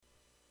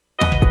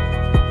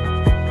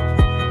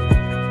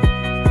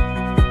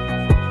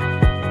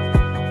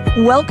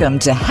Welcome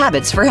to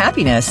Habits for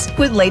Happiness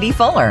with Lady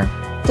Fuller.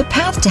 The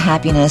path to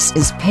happiness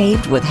is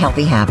paved with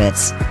healthy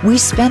habits. We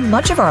spend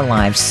much of our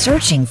lives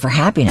searching for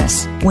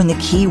happiness when the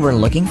key we're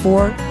looking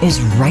for is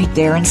right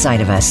there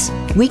inside of us.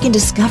 We can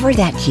discover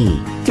that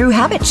key through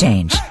habit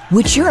change,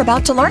 which you're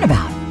about to learn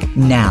about.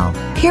 Now,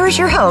 here is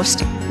your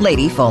host,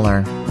 Lady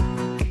Fuller.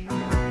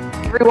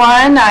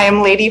 Everyone, I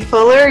am Lady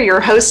Fuller,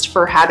 your host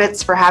for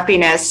Habits for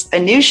Happiness, a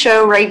new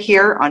show right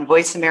here on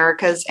Voice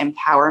America's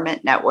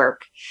Empowerment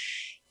Network.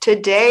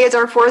 Today is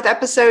our fourth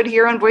episode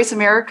here on Voice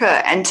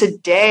America, and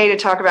today to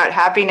talk about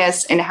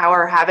happiness and how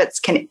our habits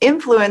can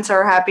influence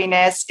our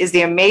happiness is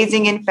the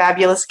amazing and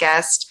fabulous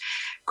guest,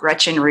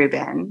 Gretchen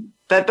Rubin.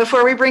 But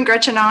before we bring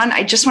Gretchen on,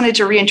 I just wanted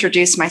to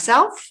reintroduce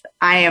myself.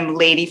 I am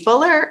Lady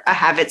Fuller, a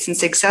habits and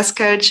success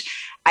coach.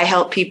 I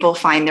help people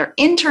find their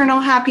internal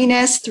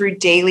happiness through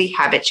daily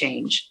habit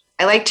change.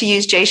 I like to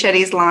use Jay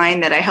Shetty's line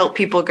that I help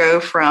people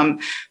go from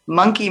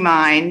monkey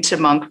mind to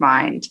monk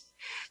mind.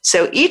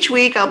 So each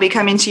week I'll be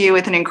coming to you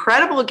with an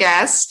incredible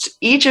guest,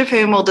 each of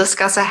whom will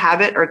discuss a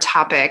habit or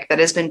topic that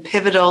has been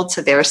pivotal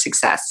to their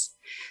success.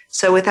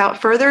 So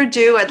without further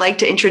ado, I'd like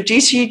to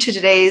introduce you to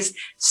today's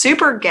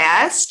super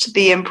guest,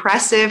 the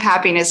impressive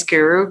happiness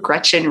guru,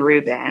 Gretchen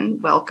Rubin.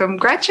 Welcome,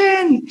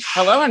 Gretchen.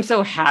 Hello, I'm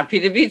so happy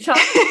to be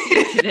talking to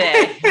you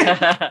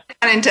today.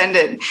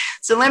 Unintended.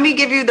 So let me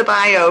give you the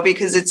bio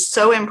because it's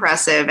so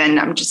impressive and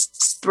I'm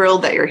just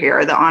thrilled that you're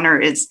here. The honor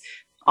is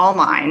all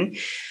mine.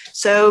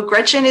 So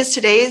Gretchen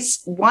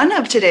is one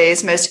of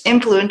today's most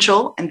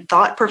influential and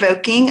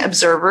thought-provoking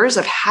observers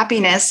of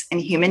happiness and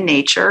human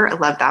nature. I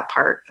love that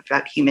part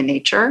about human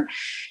nature.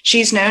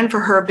 She's known for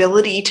her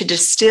ability to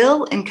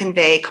distill and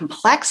convey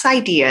complex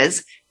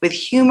ideas with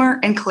humor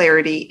and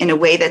clarity in a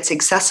way that's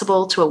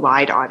accessible to a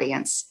wide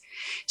audience.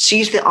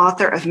 She's the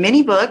author of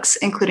many books,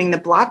 including the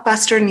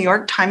blockbuster New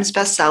York Times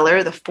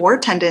bestseller, The Four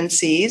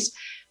Tendencies,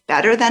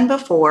 Better Than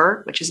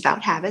Before, which is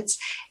about habits,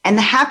 and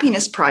The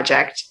Happiness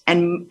Project,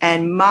 and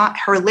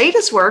her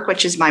latest work,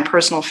 which is my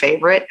personal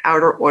favorite,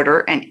 Outer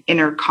Order and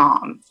Inner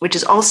Calm, which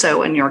is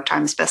also a New York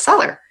Times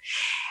bestseller.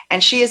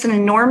 And she has an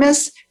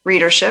enormous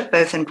readership,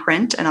 both in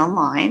print and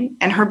online,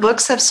 and her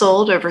books have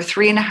sold over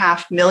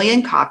 3.5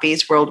 million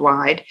copies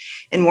worldwide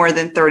in more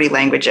than 30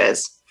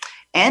 languages.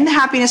 And The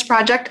Happiness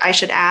Project, I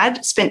should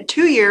add, spent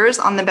 2 years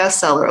on the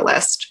bestseller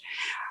list.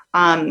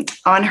 On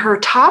her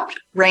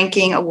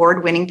top-ranking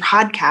award-winning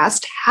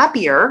podcast,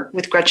 Happier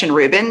with Gretchen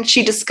Rubin,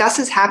 she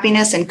discusses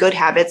happiness and good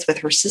habits with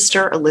her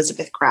sister,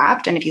 Elizabeth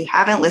Kraft. And if you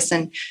haven't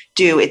listened,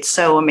 do. It's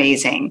so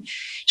amazing.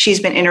 She's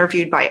been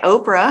interviewed by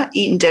Oprah,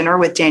 eaten dinner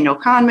with Daniel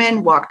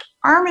Kahneman, walked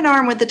arm in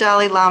arm with the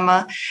Dalai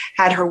Lama,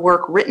 had her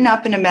work written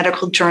up in a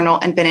medical journal,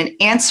 and been an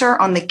answer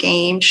on the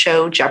game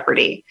show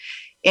Jeopardy!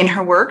 In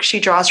her work, she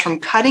draws from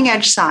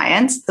cutting-edge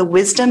science, the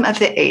wisdom of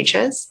the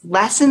ages,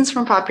 lessons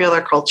from popular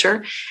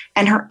culture,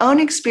 and her own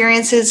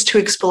experiences to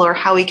explore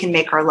how we can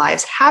make our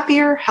lives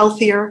happier,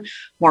 healthier,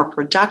 more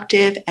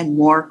productive, and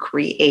more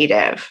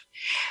creative.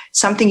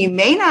 Something you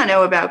may not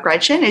know about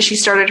Gretchen is she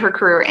started her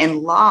career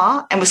in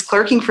law and was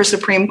clerking for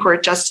Supreme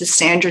Court Justice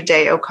Sandra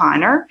Day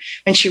O'Connor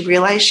when she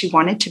realized she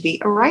wanted to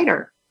be a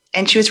writer.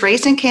 And she was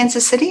raised in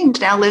Kansas City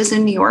and now lives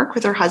in New York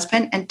with her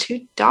husband and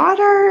 2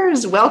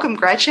 daughters. Welcome,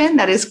 Gretchen.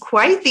 That is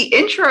quite the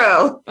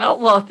intro.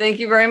 Well, thank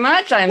you very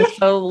much. I'm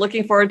so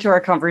looking forward to our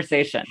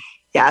conversation.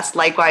 Yes,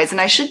 likewise. And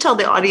I should tell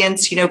the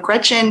audience,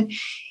 Gretchen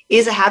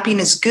is a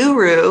happiness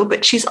guru,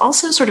 but she's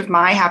also sort of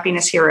my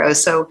happiness hero.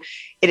 So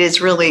it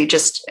is really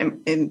just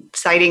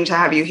exciting to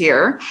have you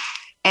here.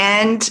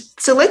 And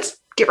so let's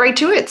get right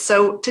to it.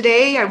 So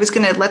today I was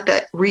going to let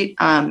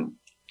the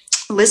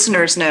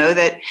listeners know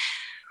that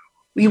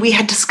we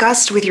had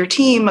discussed with your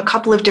team a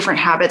couple of different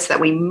habits that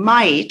we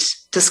might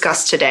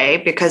discuss today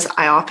because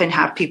I often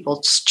have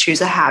people choose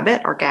a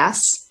habit or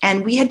guests.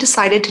 And we had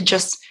decided to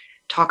just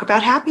talk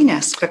about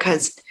happiness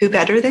because who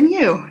better than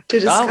you to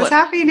discuss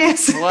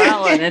happiness?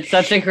 Well, and it's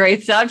such a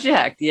great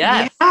subject.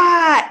 Yes.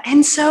 Yeah.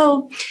 And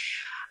so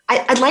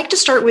I'd like to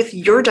start with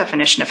your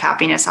definition of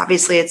happiness.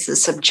 Obviously, it's a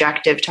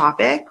subjective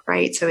topic,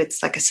 right? So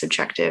it's like a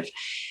subjective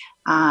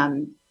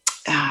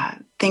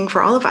thing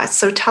for all of us.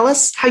 So tell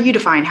us how you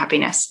define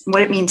happiness and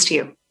what it means to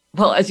you.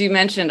 Well, as you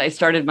mentioned, I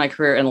started my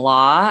career in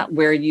law,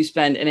 where you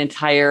spend an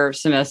entire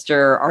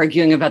semester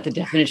arguing about the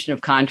definition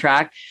of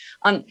contract.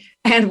 And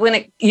when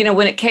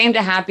it came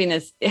to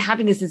happiness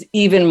is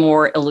even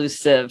more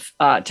elusive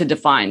to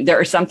define. There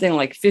are something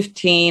like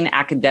 15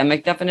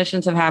 academic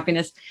definitions of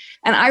happiness.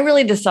 And I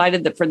really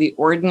decided that for the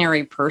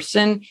ordinary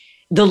person,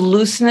 the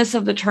looseness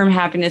of the term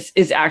happiness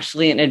is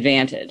actually an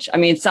advantage. I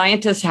mean,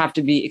 scientists have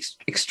to be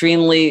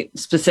extremely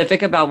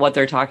specific about what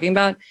they're talking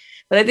about.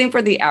 But I think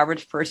for the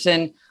average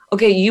person,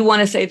 okay, you want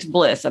to say it's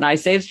bliss, and I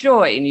say it's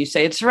joy, and you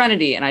say it's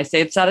serenity, and I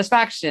say it's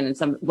satisfaction and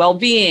some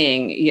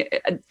well-being.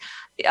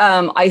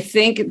 I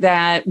think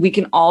that we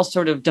can all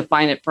sort of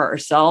define it for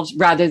ourselves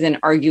rather than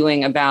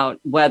arguing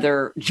about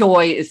whether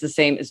joy is the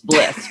same as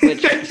bliss,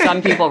 which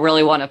some people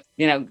really want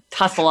to,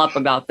 tussle up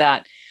about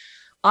that.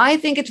 I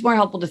think it's more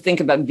helpful to think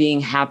about being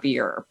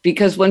happier,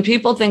 because when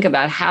people think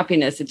about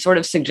happiness, it sort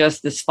of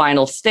suggests this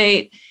final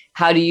state.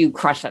 How do you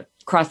cross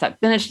that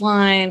finish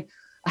line?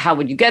 How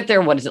would you get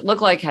there? What does it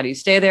look like? How do you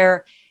stay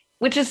there?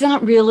 Which is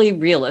not really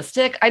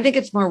realistic. I think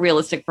it's more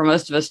realistic for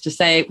most of us to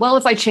say, well,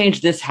 if I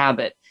change this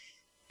habit,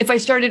 if I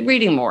started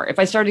reading more, if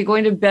I started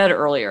going to bed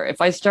earlier,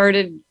 if I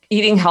started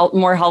eating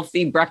more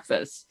healthy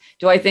breakfast,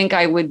 do I think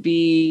I would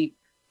be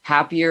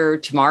happier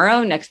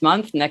tomorrow, next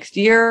month, next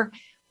year?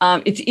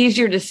 It's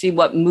easier to see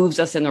what moves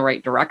us in the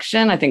right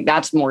direction. I think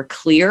that's more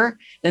clear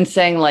than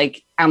saying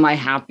like, am I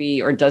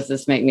happy or does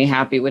this make me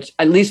happy? Which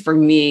at least for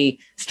me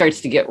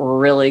starts to get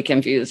really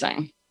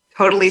confusing.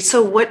 Totally.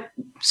 So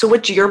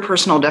what's your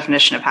personal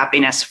definition of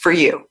happiness for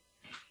you?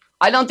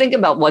 I don't think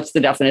about what's the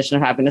definition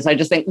of happiness. I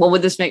just think, well,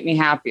 would this make me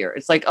happier?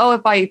 It's like, oh,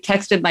 if I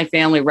texted my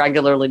family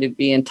regularly to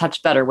be in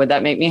touch better, would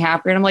that make me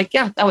happier? And I'm like,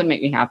 yeah, that would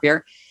make me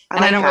happier.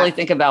 And I don't really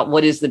think about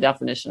what is the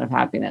definition of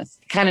happiness.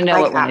 I kind of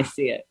know it when I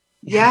see it.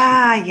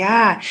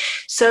 Yeah.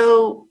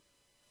 So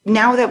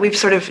now that we've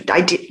sort of,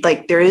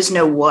 there is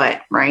no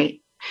what,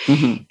 right?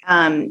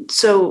 Mm-hmm.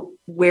 So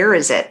where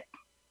is it?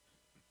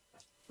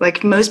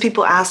 Like most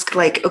people ask,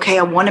 like, okay,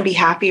 I want to be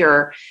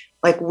happier.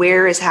 Like,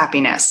 where is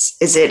happiness?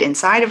 Is it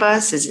inside of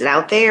us? Is it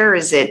out there?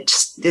 Is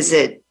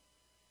it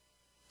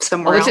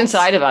somewhere else? It's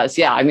inside of us.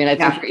 Yeah. I mean, I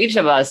think for each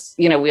of us,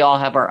 we all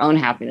have our own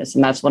happiness,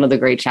 and that's one of the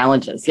great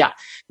challenges. Yeah.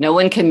 No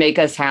one can make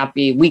us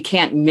happy. We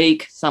can't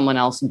make someone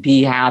else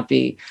be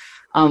happy.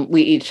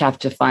 We each have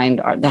to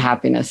find the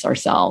happiness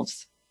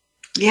ourselves.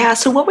 Yeah.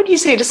 So what would you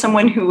say to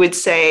someone who would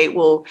say,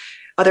 well,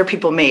 other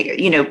people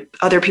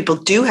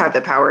do have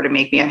the power to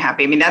make me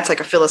unhappy? I mean, that's like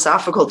a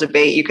philosophical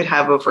debate you could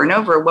have over and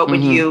over. What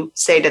would you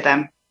say to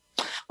them?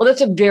 Well,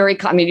 that's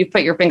you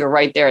put your finger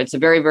right there. It's a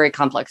very, very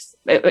complex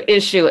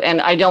issue.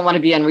 And I don't want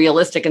to be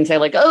unrealistic and say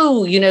like,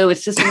 oh,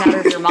 it's just a matter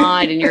of your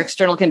mind and your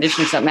external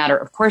conditions don't matter.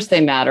 Of course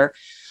they matter.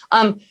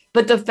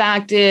 But the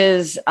fact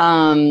is,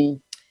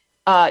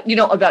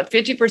 about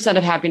 50%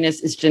 of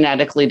happiness is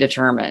genetically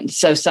determined.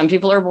 So some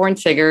people are born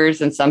figures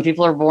and some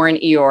people are born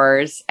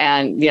Eeyores.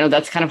 And,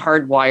 that's kind of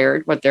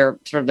hardwired what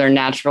their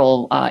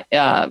natural,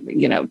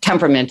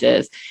 temperament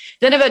is.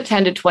 Then about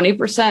 10 to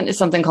 20% is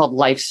something called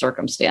life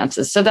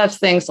circumstances. So that's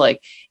things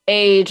like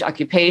age,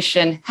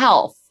 occupation,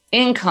 health,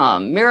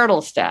 income,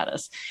 marital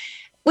status,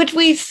 which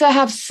we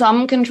have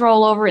some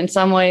control over in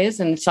some ways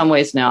and in some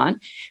ways not.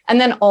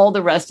 And then all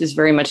the rest is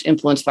very much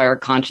influenced by our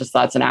conscious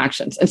thoughts and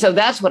actions. And so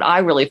that's what I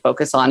really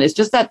focus on, is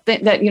just that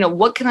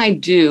what can I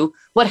do?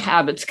 What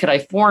habits could I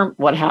form?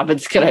 What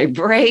habits could I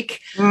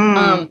break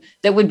that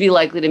would be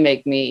likely to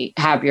make me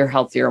happier,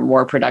 healthier,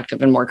 more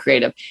productive, and more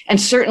creative? And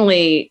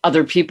certainly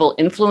other people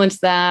influence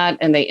that,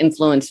 and they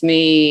influence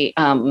me.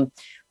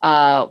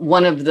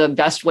 One of the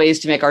best ways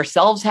to make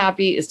ourselves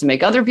happy is to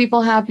make other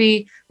people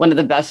happy. One of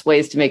the best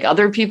ways to make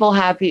other people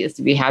happy is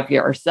to be happy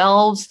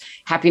ourselves.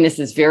 Happiness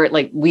is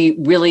we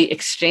really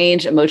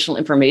exchange emotional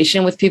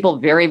information with people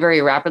very,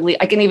 very rapidly.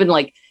 I can even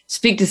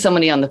speak to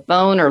somebody on the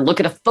phone or look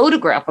at a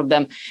photograph of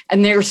them,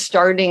 and they're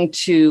starting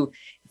to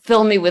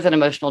fill me with an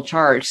emotional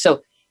charge.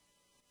 So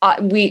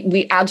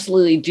we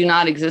absolutely do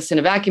not exist in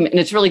a vacuum. And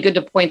it's really good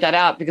to point that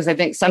out, because I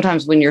think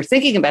sometimes when you're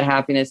thinking about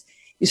happiness,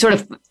 you sort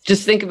of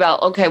just think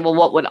about, okay, well,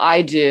 what would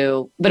I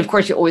do? But of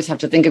course, you always have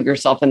to think of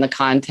yourself in the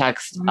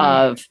context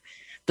of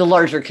the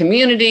larger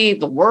community,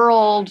 the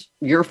world,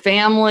 your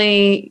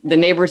family, the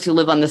neighbors who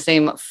live on the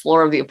same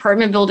floor of the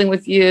apartment building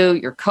with you,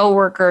 your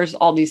coworkers,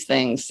 all these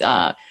things,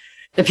 the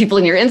people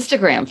in your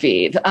Instagram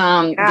feed.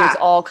 There's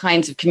all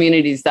kinds of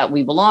communities that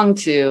we belong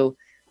to.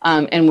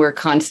 And we're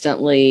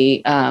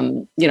constantly,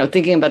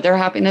 thinking about their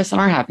happiness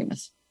and our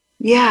happiness.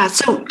 Yeah.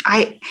 So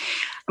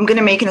I'm going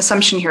to make an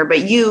assumption here,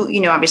 but you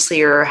obviously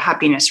you're a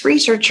happiness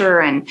researcher,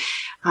 and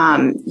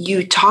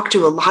you talk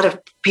to a lot of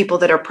people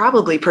that are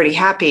probably pretty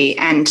happy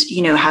and,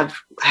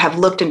 have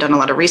looked and done a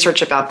lot of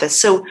research about this.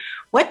 So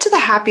what do the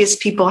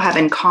happiest people have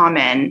in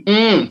common?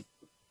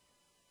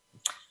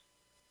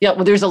 Yeah,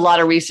 well, there's a lot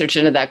of research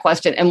into that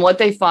question, and what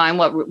they find,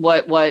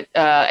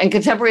 and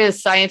contemporary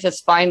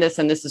scientists find this,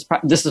 and this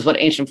is what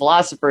ancient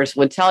philosophers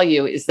would tell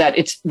you, is that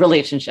it's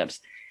relationships.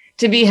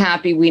 To be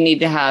happy, we need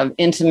to have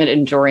intimate,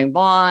 enduring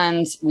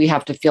bonds. We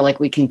have to feel like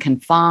we can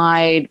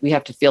confide. We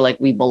have to feel like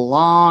we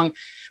belong.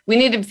 We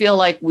need to feel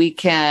like we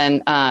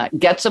can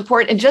get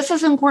support. And just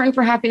as important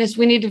for happiness,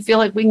 we need to feel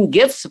like we can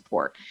give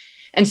support.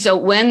 And so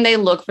when they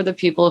look for the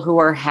people who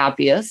are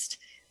happiest,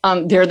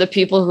 they're the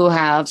people who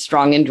have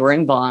strong,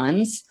 enduring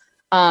bonds.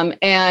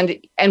 And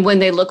when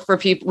they look for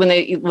people,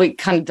 we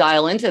kind of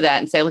dial into that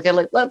and say, okay,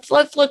 let's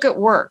look at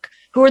work.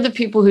 Who are the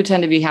people who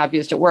tend to be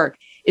happiest at work?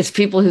 It's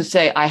people who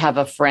say, I have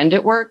a friend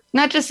at work,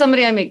 not just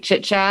somebody I make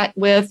chit chat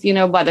with,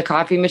 by the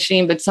coffee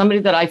machine, but somebody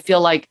that I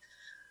feel like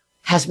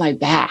has my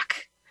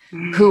back,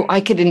 who I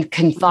could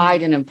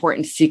confide an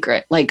important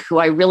secret, like who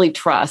I really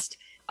trust.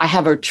 I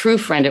have a true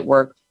friend at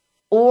work.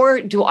 Or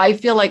do I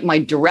feel like my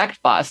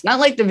direct boss, not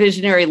like the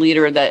visionary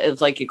leader that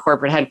is like at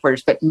corporate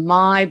headquarters, but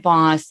my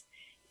boss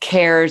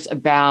cares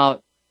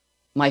about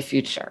my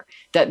future,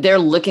 that they're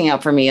looking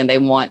out for me and they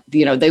want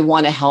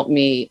to help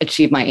me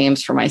achieve my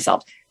aims for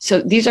myself.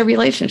 So these are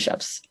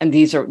relationships, and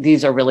these are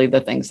really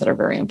the things that are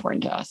very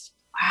important to us.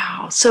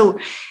 Wow. So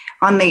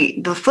on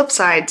the flip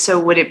side, so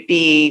would it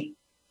be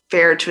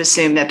fair to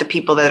assume that the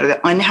people that are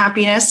the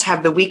unhappiness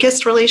have the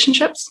weakest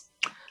relationships?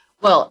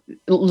 Well,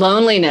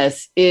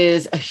 loneliness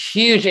is a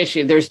huge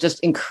issue. There's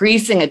just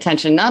increasing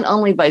attention, not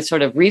only by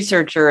sort of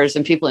researchers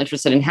and people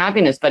interested in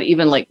happiness, but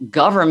even like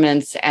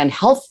governments and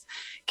health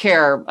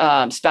care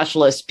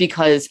specialists,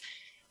 because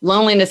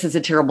loneliness is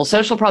a terrible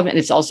social problem, and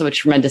it's also a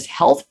tremendous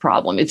health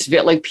problem. It's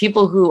like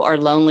people who are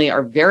lonely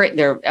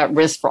they're at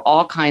risk for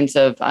all kinds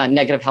of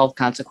negative health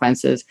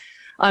consequences.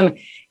 And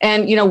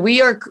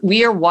we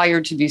are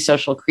wired to be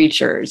social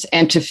creatures,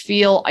 and to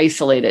feel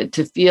isolated,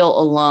 to feel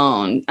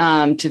alone,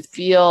 to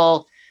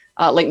feel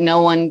like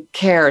no one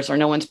cares or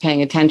no one's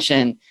paying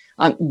attention.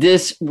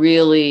 This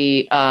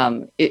really,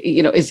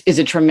 is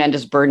a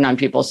tremendous burden on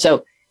people.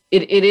 So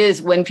it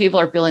is, when people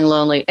are feeling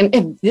lonely,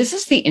 and this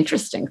is the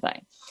interesting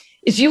thing,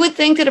 is you would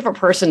think that if a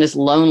person is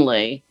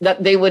lonely,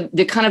 that they would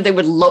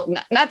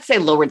not say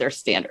lower their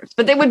standards,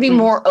 but they would be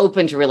more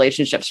open to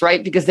relationships,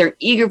 right? Because they're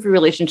eager for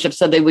relationships,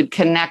 so they would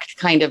connect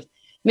kind of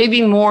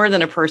maybe more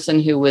than a person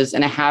who was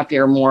in a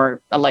happier,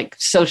 more like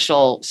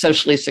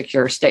socially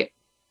secure state.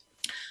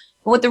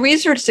 But what the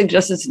research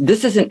suggests is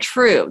this isn't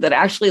true, that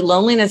actually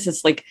loneliness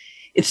is like,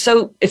 it's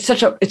so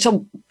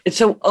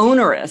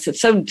onerous,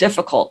 it's so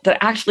difficult, that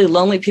actually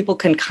lonely people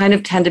can kind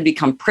of tend to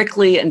become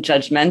prickly and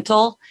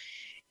judgmental.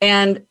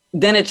 And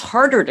then it's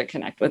harder to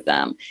connect with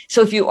them.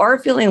 So if you are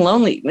feeling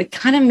lonely,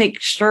 kind of make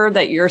sure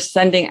that you're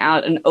sending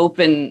out an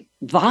open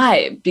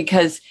vibe,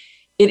 because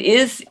it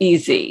is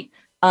easy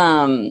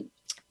to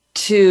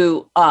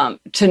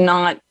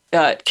not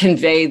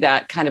convey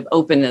that kind of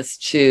openness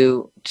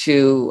to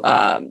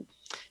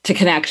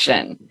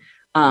connection.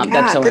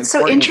 That's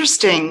so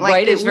interesting. Like,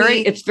 right?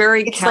 It's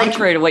very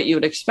contrary to what you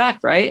would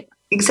expect, right?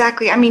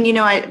 Exactly. I mean,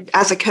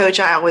 as a coach,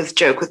 I always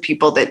joke with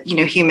people that,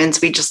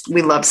 humans,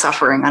 we love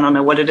suffering. I don't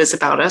know what it is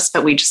about us,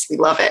 but we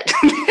love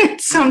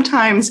it.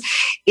 Sometimes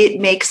it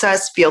makes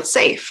us feel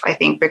safe, I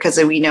think, because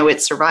we know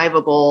it's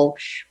survivable.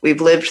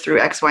 We've lived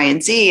through X, Y,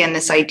 and Z. And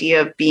this idea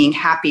of being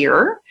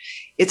happier,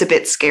 it's a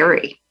bit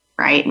scary,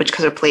 right? Which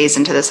kind of plays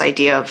into this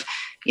idea of,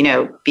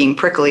 being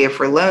prickly if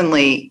we're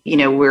lonely.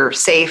 We're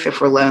safe if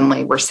we're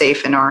lonely. We're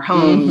safe in our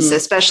homes,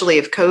 especially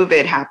if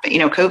COVID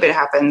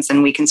happens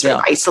and we can sort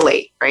of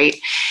isolate, right?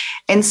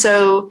 And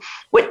so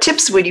what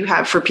tips would you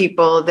have for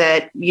people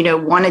that,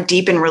 want to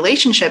deepen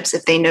relationships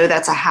if they know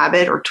that's a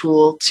habit or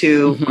tool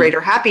to greater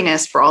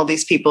happiness for all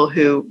these people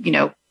who,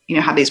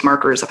 have these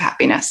markers of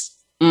happiness?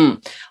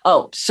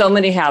 Oh, so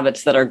many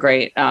habits that are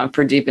great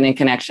for deepening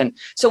connection.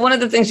 So one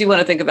of the things you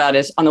want to think about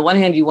is, on the one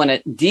hand, you want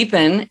to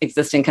deepen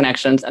existing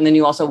connections, and then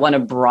you also want to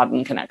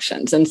broaden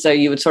connections. And so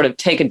you would sort of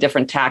take a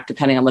different tack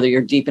depending on whether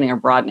you're deepening or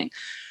broadening.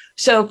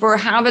 So for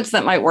habits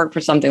that might work for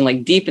something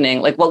like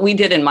deepening, like what we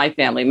did in my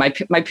family, my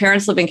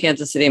parents live in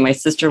Kansas City, my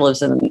sister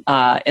lives in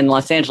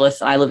Los Angeles,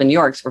 and I live in New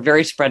York. So we're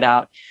very spread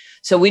out.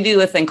 So we do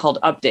a thing called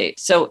updates.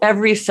 So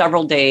every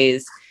several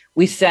days,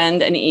 we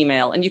send an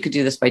email, and you could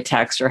do this by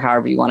text or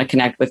however you want to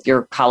connect with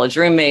your college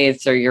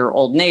roommates or your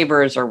old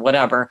neighbors or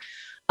whatever.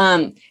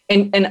 And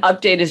an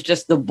update is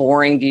just the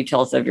boring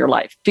details of your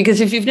life. Because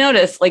if you've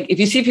noticed, like if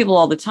you see people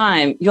all the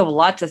time, you have a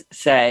lot to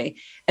say.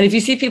 And if you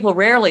see people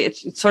rarely,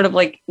 it's sort of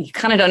like you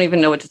kind of don't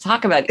even know what to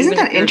talk about. Isn't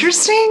that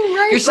interesting?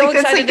 Right? You're so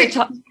excited to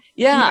talk.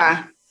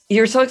 Yeah.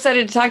 You're so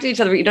excited to talk to each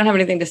other, but you don't have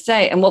anything to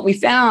say. And what we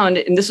found,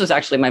 and this was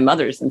actually my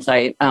mother's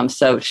insight,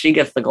 so she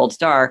gets the gold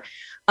star,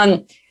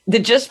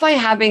 that just by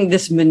having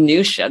this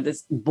minutia,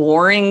 this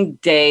boring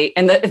day,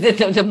 and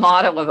the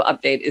motto of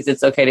update is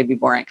it's okay to be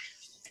boring.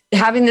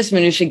 Having this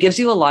minutia gives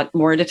you a lot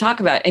more to talk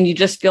about, and you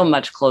just feel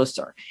much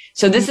closer.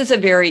 So this is a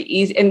very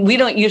easy, and we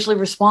don't usually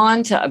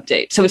respond to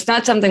updates. So it's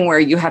not something where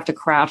you have to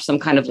craft some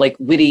kind of like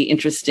witty,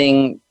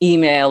 interesting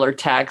email or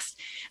text.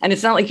 And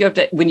it's not like you have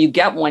to, when you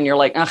get one, you're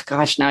like, oh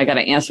gosh, now I got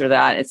to answer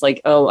that. It's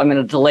like, oh, I'm going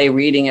to delay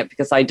reading it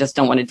because I just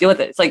don't want to deal with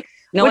it. It's like,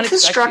 what's the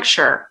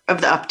structure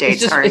of the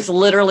updates? It's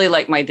literally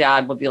like my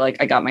dad will be like,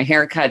 I got my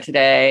hair cut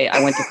today.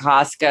 I went to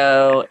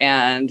Costco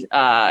and,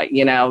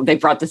 they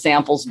brought the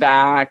samples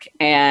back,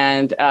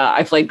 and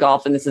I played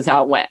golf, and this is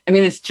how it went. I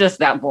mean, it's just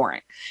that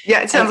boring.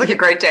 Yeah, it sounds like a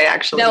great day,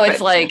 actually. No, it's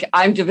like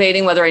I'm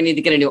debating whether I need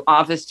to get a new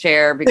office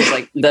chair because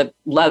like the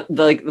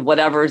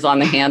whatever's on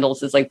the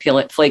handles is like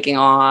flaking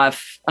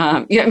off.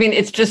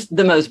 It's just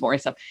the most boring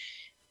stuff.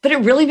 But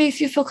it really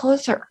makes you feel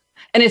closer,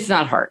 and it's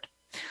not hard.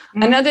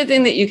 Mm-hmm. Another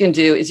thing that you can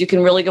do is you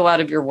can really go out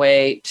of your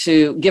way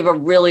to give a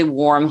really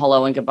warm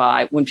hello and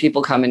goodbye when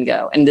people come and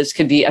go. And this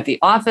could be at the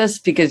office,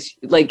 because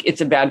like it's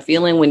a bad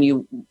feeling when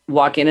you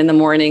walk in the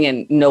morning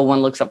and no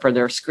one looks up for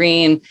their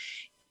screen,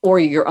 or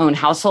your own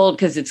household,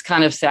 because it's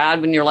kind of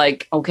sad when you're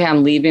like, okay,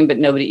 I'm leaving, but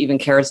nobody even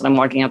cares that I'm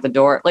walking out the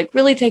door. Like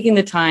really taking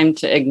the time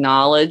to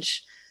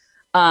acknowledge,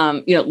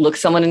 look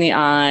someone in the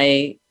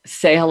eye,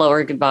 say hello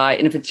or goodbye.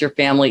 And if it's your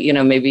family,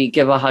 maybe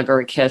give a hug or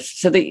a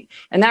kiss.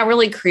 And that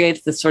really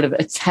creates this sort of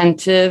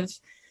attentive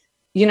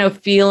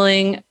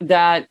feeling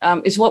that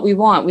is what we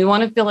want. We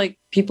want to feel like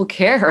people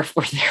care if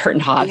we're there or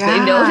not. Yeah.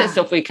 They notice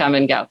if we come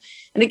and go.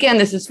 And again,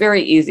 this is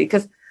very easy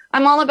because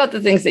I'm all about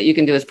the things that you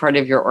can do as part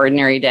of your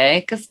ordinary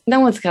day because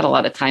no one's got a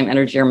lot of time,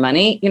 energy, or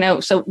money,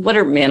 so what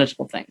are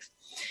manageable things?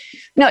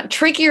 Now,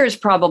 trickier is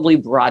probably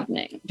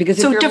broadening because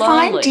if so you're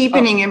define lonely,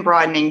 deepening and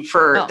broadening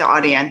for the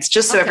audience,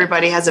 just so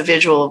everybody has a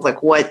visual of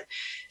like what,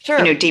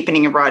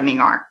 deepening and broadening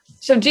are.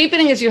 So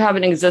deepening is you have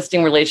an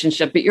existing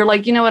relationship, but you're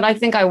like, you know what? I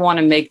think I want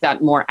to make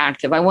that more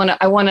active. I want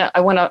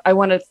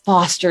to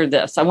foster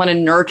this. I want to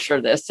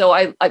nurture this.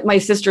 So my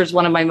sister is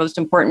one of my most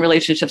important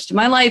relationships to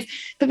my life,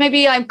 but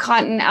maybe I'm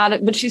caught out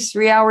of, but she's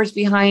 3 hours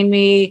behind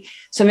me.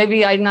 So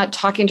maybe I'm not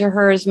talking to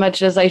her as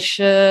much as I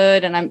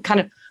should. And I'm kind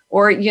of,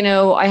 or,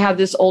 I have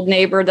this old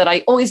neighbor that I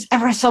always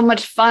ever so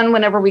much fun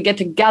whenever we get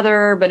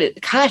together, but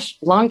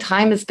long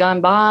time has gone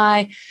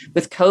by.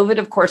 With COVID,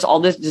 of course, all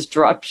this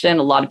disruption,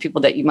 a lot of people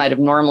that you might have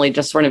normally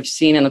just sort of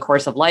seen in the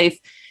course of life,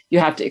 you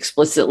have to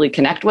explicitly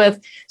connect with.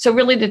 So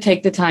really to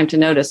take the time to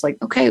notice, like,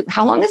 okay,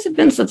 how long has it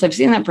been since I've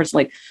seen that person?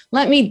 Like,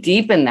 let me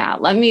deepen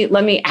that. Let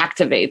me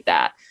activate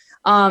that.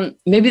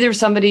 Maybe there's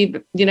somebody,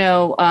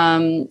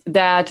 that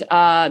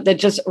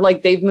just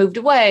like they've moved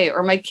away,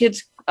 or my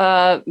kids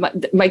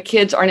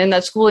aren't in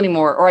that school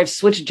anymore, or I've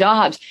switched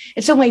jobs.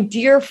 And so my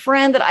dear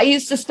friend that I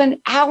used to spend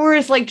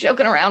hours like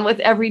joking around with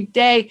every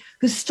day,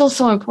 who's still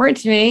so important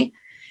to me,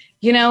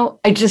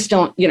 I just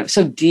don't,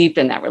 so deep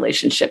in that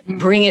relationship,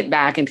 bring it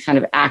back into kind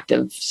of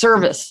active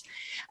service.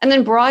 And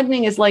then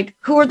broadening is like,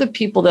 who are the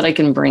people that I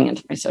can bring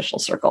into my social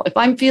circle? If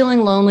I'm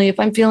feeling lonely, if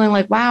I'm feeling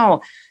like,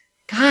 wow,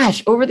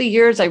 gosh, over the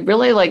years, I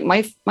really like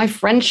my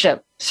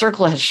friendship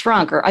circle has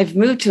shrunk, or I've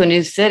moved to a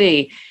new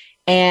city.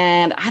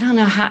 And I don't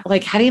know how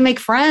do you make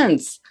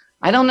friends?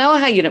 I don't know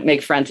how you don't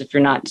make friends if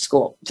you're not in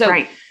school.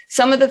 So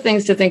some of the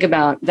things to think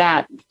about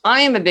that,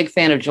 I am a big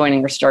fan of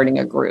joining or starting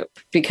a group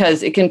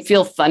because it can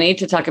feel funny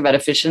to talk about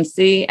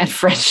efficiency and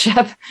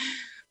friendship,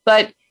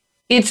 but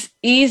it's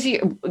easy.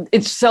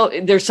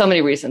 There's so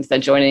many reasons that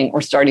joining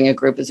or starting a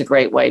group is a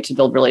great way to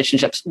build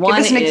relationships. Give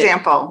us an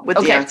example.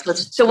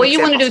 So what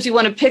you want to do is you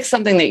want to pick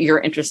something that you're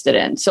interested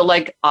in. So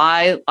like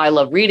I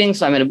love reading,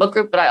 so I'm in a book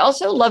group, but I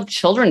also love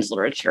children's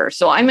literature.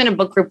 So I'm in a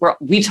book group where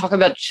we talk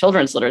about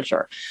children's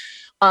literature.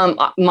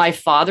 My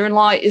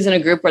father-in-law is in a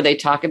group where they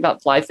talk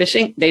about fly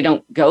fishing. They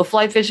don't go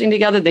fly fishing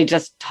together. They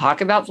just talk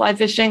about fly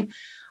fishing.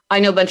 I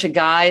know a bunch of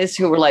guys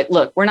who were like,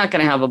 look, we're not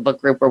going to have a book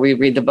group where we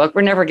read the book.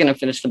 We're never going to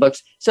finish the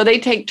books. So they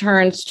take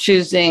turns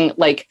choosing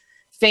like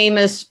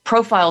famous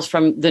profiles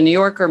from the New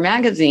Yorker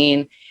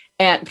magazine.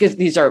 And because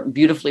these are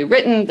beautifully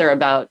written, they're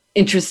about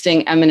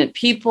interesting, eminent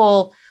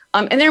people,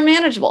 and they're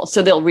manageable.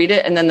 So they'll read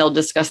it and then they'll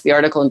discuss the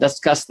article and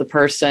discuss the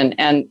person.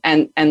 And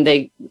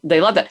they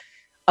love that.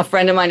 A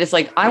friend of mine is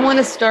like, I want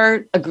to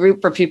start a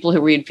group for people who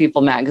read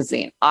People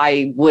magazine.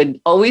 I would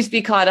always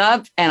be caught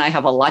up and I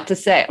have a lot to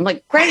say. I'm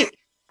like, great.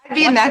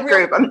 Be in that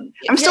group.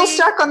 I'm still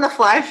stuck on the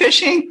fly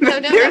fishing.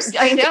 There's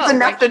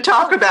enough to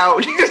talk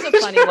about. Here's a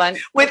funny one.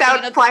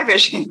 Without fly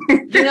fishing.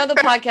 You know the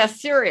podcast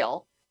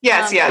Serial?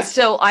 Yes.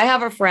 So I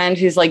have a friend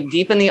who's like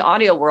deep in the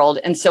audio world.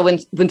 And so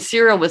when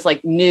Serial was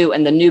like new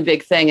and the new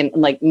big thing and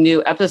like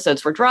new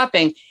episodes were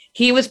dropping,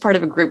 he was part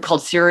of a group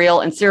called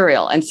Serial and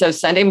Serial. And so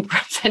Sunday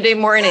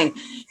morning,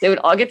 they would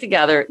all get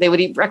together, they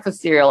would eat breakfast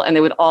cereal, and they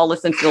would all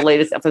listen to the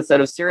latest episode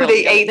of Serial.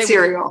 They ate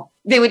cereal.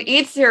 They would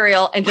eat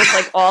cereal and just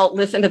like all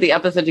listen to the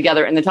episode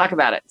together and then talk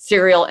about it.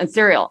 Serial and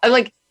Serial. I'm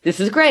like,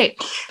 this is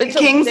great. But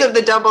Kings of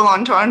the double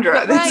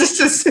entendre. Right.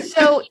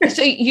 So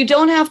you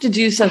don't have to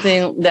do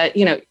something that,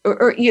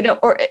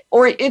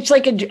 or it's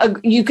like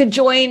you could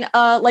join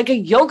like a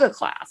yoga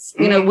class,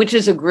 which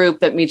is a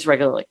group that meets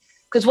regularly.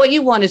 Because what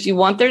you want is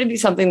there to be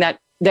something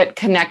that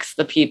connects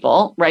the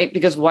people, right?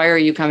 Because why are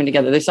you coming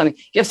together? You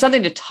have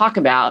something to talk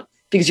about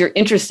because you're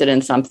interested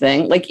in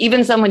something. Like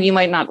even someone you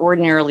might not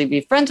ordinarily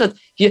be friends with.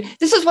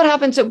 This is what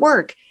happens at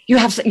work.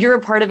 You're a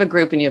part of a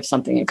group and you have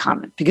something in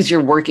common because you're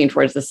working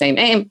towards the same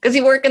aim because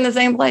you work in the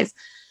same place.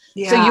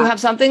 Yeah. So you have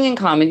something in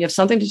common. You have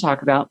something to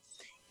talk about.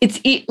 It's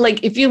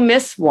like if you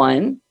miss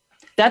one,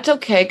 that's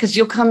okay because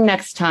you'll come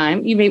next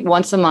time. You meet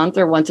once a month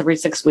or once every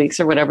 6 weeks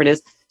or whatever it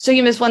is. So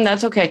you miss one,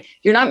 that's okay.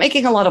 You're not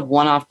making a lot of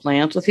one-off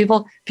plans with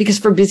people because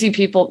for busy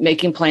people,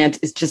 making plans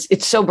is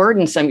it's so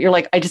burdensome. You're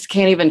like, I just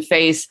can't even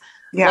face,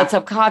 let's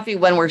have coffee.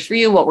 When works for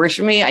you? What works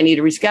for me? I need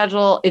to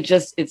reschedule. It's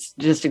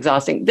just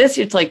exhausting. This,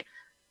 it's like,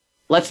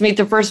 let's meet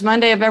the first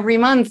Monday of every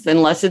month,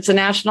 unless it's a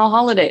national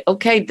holiday.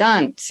 Okay,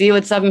 done. See you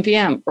at 7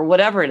 p.m. or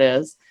whatever it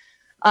is.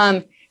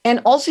 And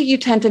also you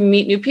tend to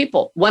meet new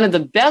people. One of the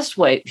best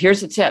ways,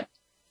 here's a tip.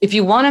 If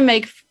you want to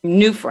make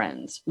new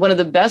friends, one of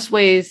the best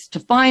ways to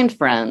find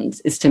friends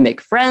is to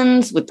make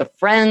friends with the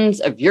friends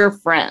of your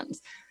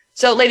friends.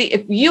 So, lady,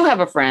 if you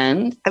have a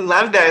friend, I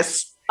love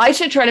this. I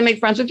should try to make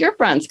friends with your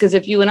friends because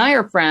if you and I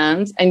are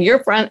friends and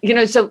your friend,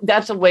 so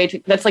that's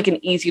that's like an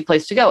easy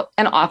place to go.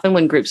 And often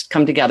when groups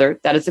come together,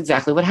 that is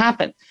exactly what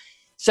happened.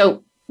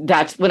 So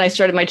that's when I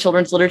started my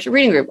children's literature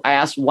reading group. I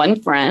asked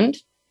one friend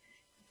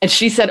and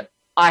she said,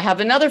 I have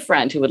another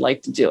friend who would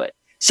like to do it.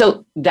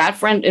 So that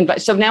friend,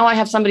 so now I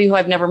have somebody who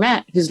I've never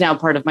met who's now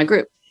part of my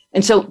group.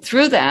 And so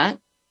through that,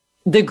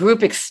 the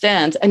group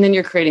extends, and then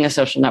you're creating a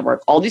social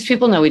network. All these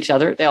people know each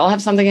other. They all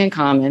have something in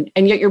common,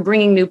 and yet you're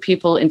bringing new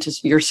people into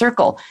your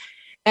circle.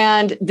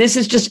 And this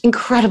is just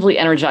incredibly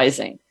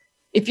energizing.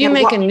 If you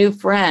make a new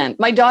friend,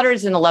 my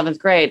daughter's in 11th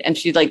grade, and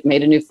she like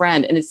made a new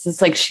friend. And it's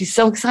just like, she's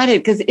so excited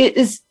because it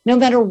is, no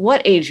matter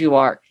what age you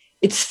are,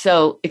 it's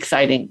so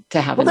exciting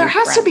to have a new friend. Well,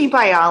 there has to be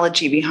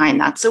biology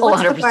behind that. So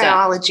what's 100%. The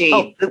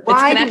biology?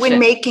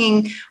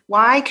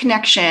 Why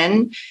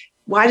connection?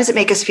 Why does it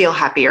make us feel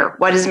happier?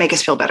 Why does it make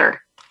us feel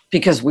better?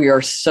 Because we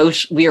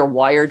are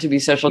wired to be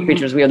social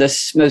creatures. We are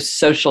the most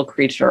social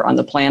creature on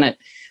the planet.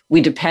 We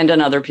depend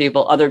on other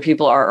people. Other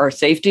people are our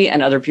safety,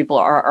 and other people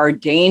are our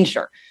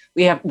danger.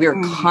 I'm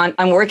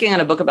working on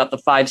a book about the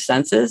five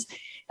senses.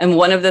 And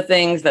one of the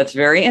things that's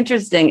very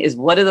interesting is,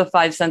 what do the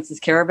five senses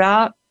care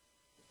about?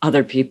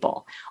 Other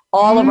people.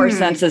 All of our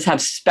senses have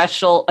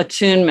special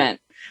attunement.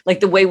 Like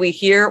the way we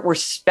hear, we're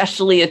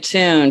specially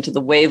attuned to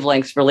the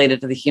wavelengths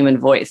related to the human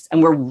voice.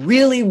 And we're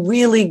really,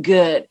 really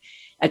good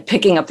at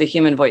picking up the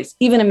human voice,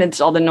 even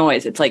amidst all the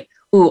noise. It's like,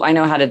 ooh, I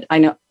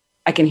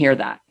can hear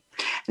that.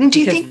 And do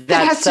you think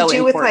that has to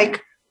do with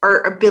like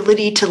our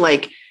ability to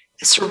like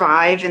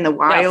survive in the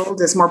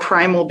wild as more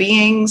primal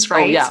beings,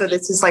 right? Oh, yeah. So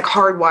this is like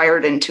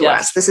hardwired into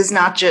us. This is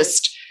not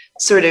just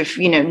sort of,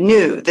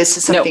 new. This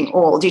is something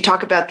old. You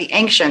talk about the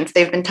ancients.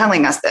 They've been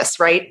telling us this,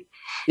 right?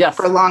 Yes.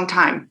 For a long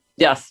time.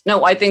 Yes.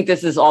 No, I think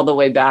this is all the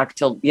way back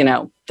till,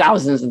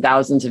 thousands and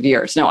thousands of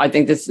years. No, I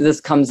think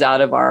this comes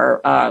out of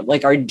our,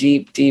 our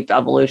deep, deep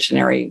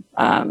evolutionary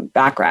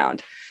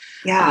background.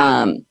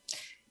 Yeah.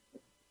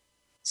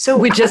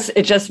 So it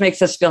just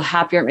makes us feel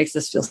happier. It makes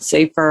us feel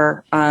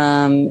safer.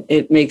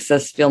 It makes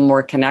us feel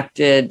more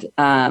connected.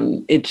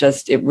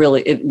 It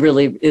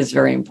really is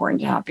very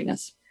important to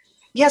happiness.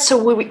 Yeah.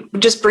 So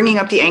just bringing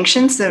up the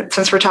ancients,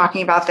 since we're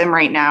talking about them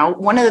right now,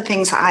 one of the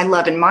things I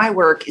love in my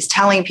work is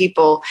telling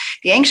people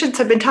the ancients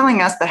have been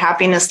telling us that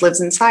happiness lives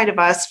inside of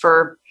us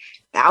for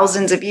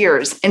thousands of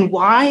years. And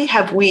why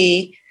have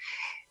we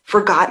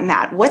forgotten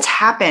that? What's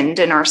happened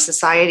in our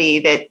society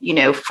that,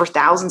 for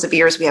thousands of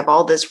years, we have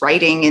all this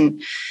writing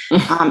and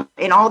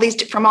in all these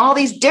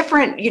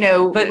different,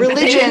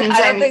 religions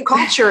and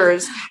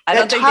cultures. I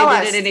don't think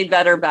they did it any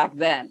better back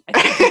then.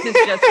 I think this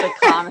is just a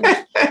common.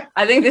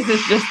 I think this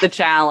is just the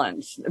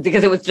challenge,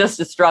 because it was just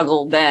a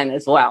struggle then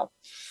as well.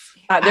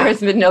 There has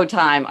been no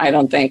time, I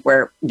don't think,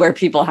 where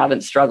people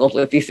haven't struggled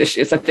with these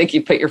issues. I think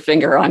you put your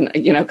finger on,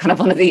 kind of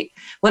one of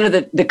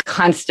the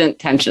constant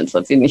tensions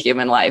that's in the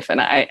human life. And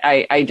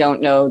I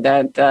don't know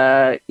that,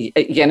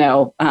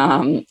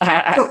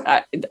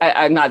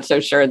 I'm not so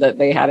sure that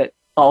they had it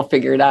all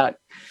figured out.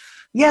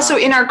 Yeah. So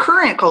in our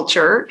current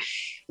culture,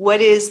 why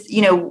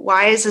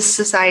as a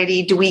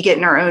society do we get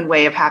in our own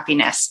way of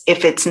happiness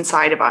if it's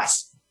inside of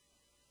us?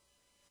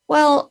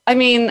 Well,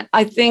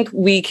 I think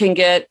we can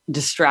get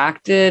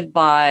distracted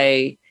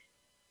by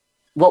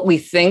what we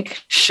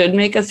think should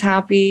make us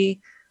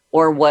happy,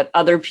 or what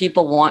other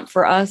people want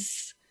for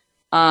us,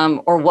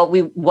 or what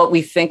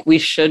we think we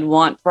should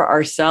want for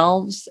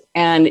ourselves.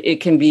 And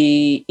it can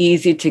be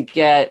easy to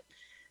get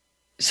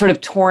sort of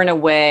torn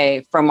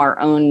away from our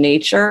own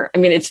nature.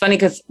 It's funny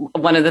because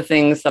one of the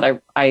things that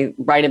I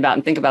write about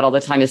and think about all the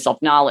time is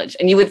self-knowledge.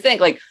 And you would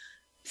think like,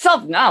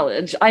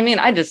 self-knowledge.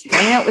 I just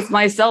hang out with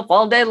myself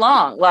all day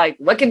long. Like,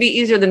 what can be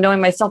easier than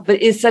knowing myself?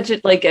 But it's such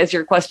as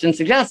your question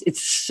suggests,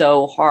 it's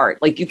so hard.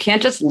 Like, you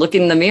can't just look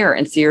in the mirror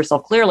and see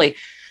yourself clearly.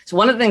 So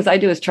one of the things I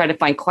do is try to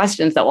find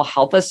questions that will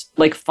help us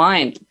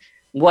find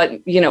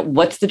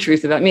what's the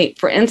truth about me.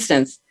 For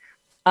instance,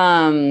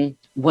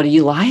 what do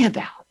you lie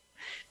about?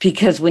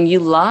 Because when you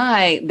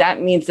lie,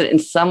 that means that in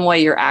some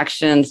way your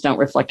actions don't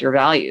reflect your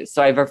values.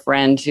 So I have a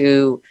friend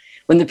who,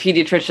 when the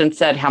pediatrician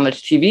said, how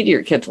much TV do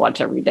your kids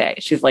watch every day?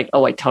 She's like,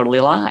 oh, I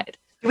totally lied.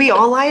 Do we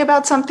all lie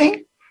about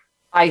something?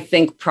 I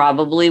think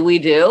probably we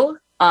do,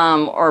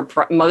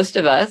 most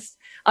of us.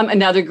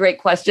 Another great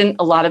question.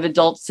 A lot of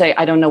adults say,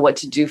 I don't know what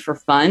to do for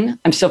fun.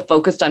 I'm so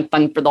focused on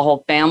fun for the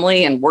whole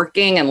family and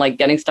working and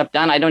getting stuff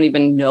done. I don't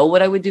even know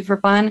what I would do for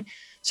fun.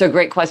 So a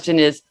great question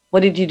is,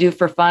 what did you do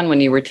for fun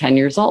when you were 10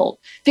 years old?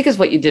 Because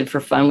what you did for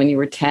fun when you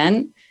were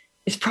 10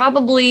 is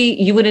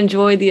probably you would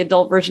enjoy the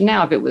adult version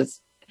now. If it was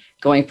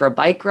going for a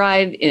bike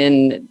ride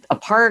in a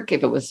park,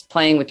 if it was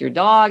playing with your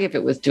dog, if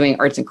it was doing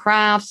arts and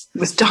crafts. It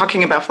was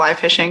talking about fly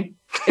fishing.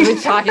 It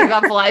was talking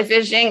about fly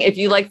fishing. If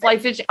you like fly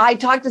fishing, I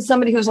talked to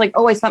somebody who was like,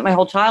 oh, I spent my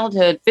whole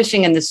childhood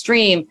fishing in the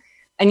stream,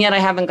 and yet I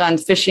haven't gone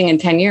fishing in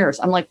 10 years.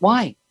 I'm like,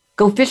 why?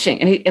 Go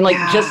fishing. And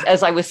just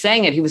as I was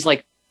saying it, he was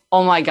like,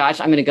 oh my gosh,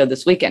 I'm going to go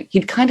this weekend.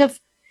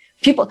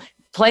 People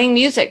playing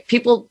music.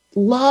 People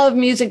love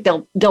music.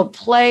 They'll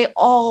play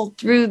all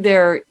through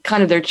their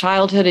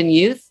childhood and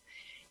youth.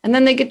 And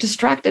then they get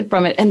distracted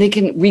from it and they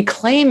can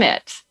reclaim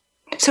it.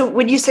 So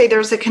would you say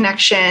there's a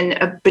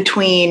connection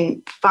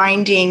between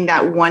finding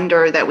that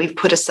wonder that we've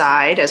put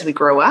aside as we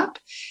grow up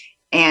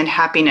and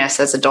happiness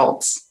as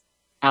adults?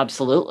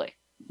 Absolutely.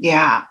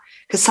 Yeah.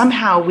 Because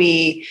somehow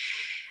we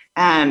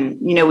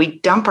we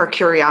dump our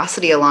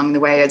curiosity along the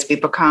way as we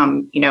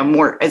become,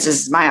 more, as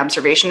is my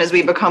observation, as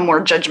we become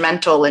more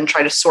judgmental and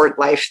try to sort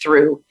life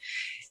through.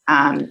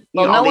 No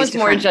one's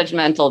more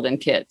judgmental than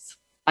kids.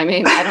 I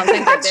mean, I don't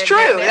think that's true.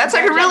 That's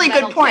like a really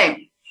good point.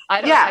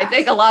 I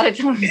think a lot of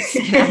times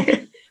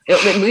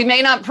we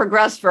may not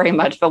progress very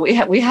much, but we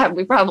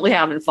probably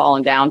haven't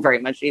fallen down very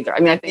much either. I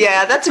mean, I think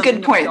that's a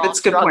good point. That's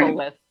a good point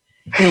with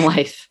in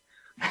life.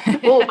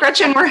 Well,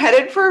 Gretchen, we're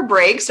headed for a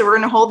break, so we're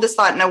going to hold this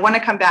thought, and I want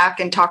to come back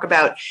and talk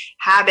about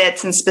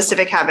habits and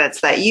specific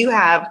habits that you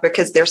have,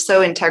 because they're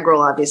so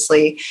integral,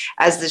 obviously,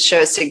 as the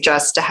show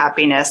suggests, to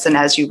happiness, and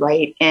as you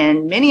write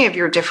in many of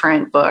your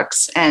different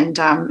books, and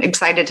I'm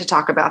excited to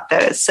talk about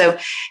those. So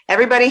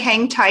everybody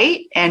hang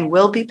tight, and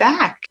we'll be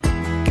back.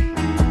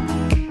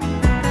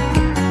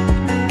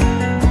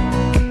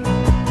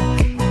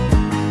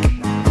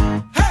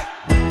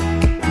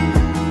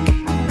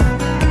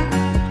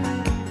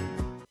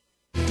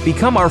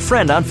 Become our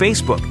friend on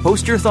Facebook.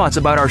 Post your thoughts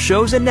about our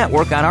shows and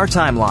network on our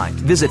timeline.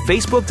 Visit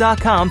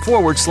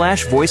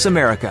facebook.com/Voice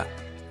America.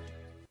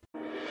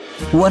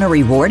 Want to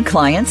reward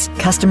clients,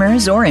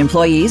 customers, or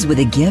employees with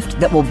a gift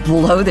that will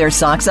blow their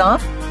socks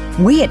off?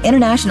 We at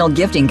International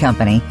Gifting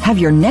Company have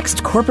your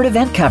next corporate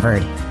event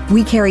covered.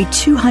 We carry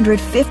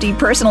 250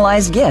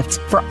 personalized gifts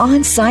for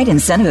on-site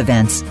incentive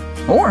events.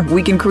 Or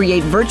we can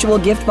create virtual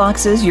gift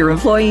boxes your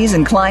employees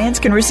and clients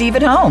can receive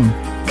at home.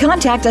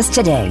 Contact us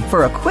today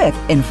for a quick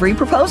and free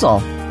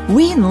proposal.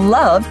 We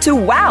love to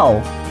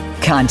wow!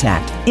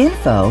 Contact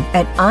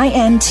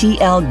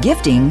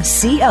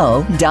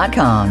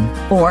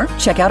info@intlgiftingco.com or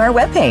check out our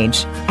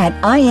webpage at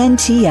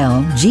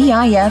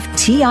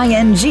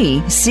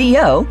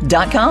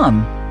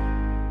intlgiftingco.com.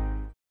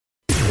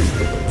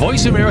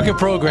 Voice America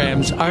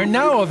programs are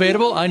now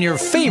available on your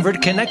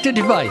favorite connected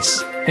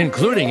device,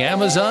 including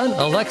Amazon,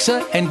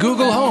 Alexa, and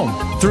Google Home.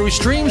 Through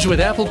streams with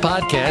Apple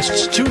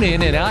Podcasts,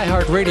 TuneIn, and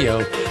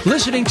iHeartRadio,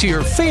 listening to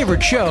your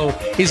favorite show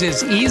is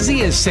as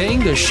easy as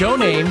saying the show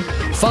name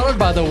followed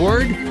by the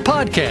word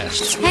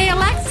podcast. Hey,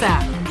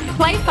 Alexa,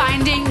 play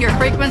Finding Your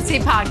Frequency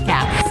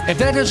podcast. If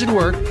that doesn't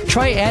work,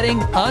 try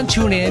adding on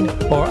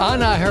TuneIn or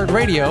on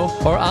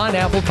iHeartRadio or on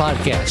Apple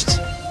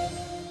Podcasts.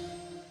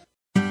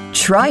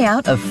 Try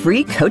out a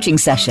free coaching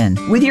session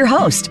with your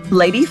host,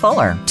 Lady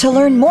Fuller, to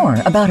learn more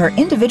about her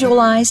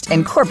individualized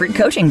and corporate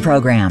coaching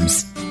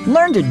programs.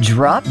 Learn to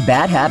drop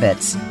bad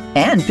habits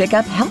and pick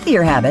up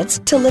healthier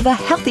habits to live a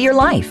healthier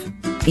life.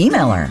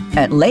 Email her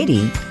at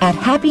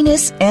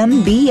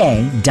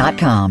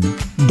lady@happinessmba.com.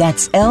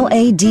 That's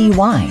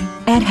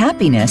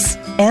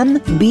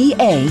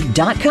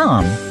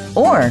LADY@happinessmba.com.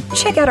 Or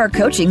check out our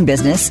coaching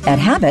business at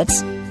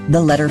Habits,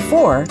 the letter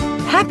 4,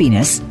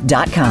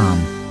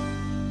 happiness.com.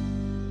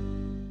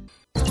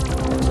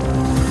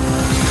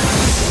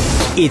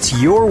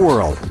 It's your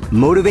world.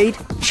 Motivate,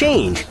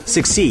 change,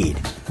 succeed.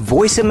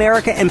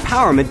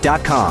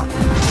 VoiceAmericaEmpowerment.com.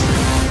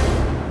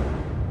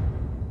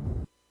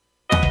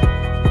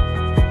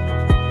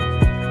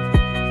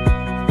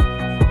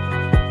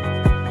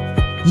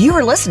 You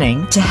are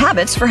listening to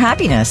Habits for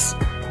Happiness.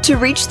 To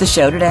reach the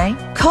show today,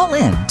 call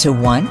in to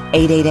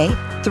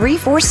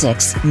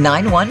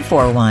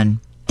 1-888-346-9141.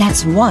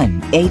 That's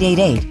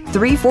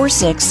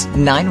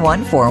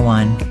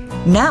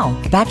 1-888-346-9141. Now,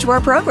 back to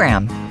our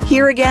program.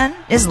 Here again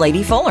is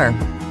Lady Fuller.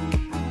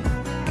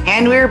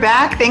 And we're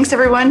back. Thanks,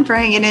 everyone, for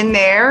hanging in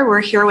there.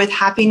 We're here with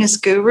happiness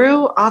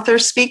guru, author,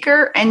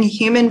 speaker, and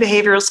human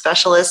behavioral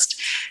specialist,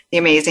 the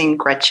amazing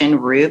Gretchen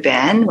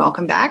Rubin.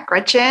 Welcome back,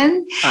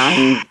 Gretchen.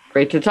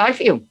 Great to talk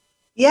to you.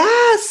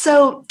 Yeah.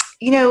 So,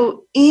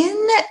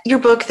 in your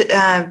book,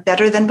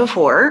 Better Than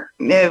Before,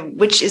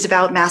 which is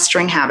about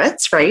mastering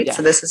habits, right? Yeah.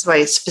 So this is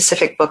my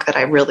specific book that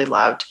I really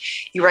loved.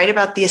 You write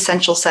about the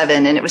Essential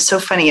Seven. And it was so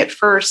funny at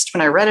first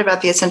when I read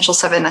about the Essential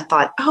Seven, I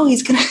thought,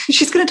 she's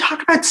going to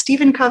talk about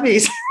Stephen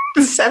Covey's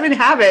 7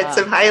 Habits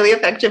of Highly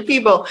Effective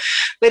People,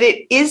 but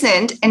it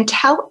isn't. And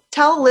tell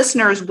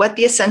listeners what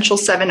the Essential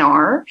Seven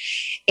are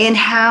and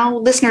how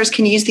listeners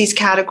can use these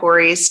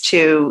categories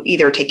to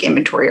either take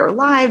inventory of their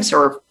lives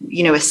or,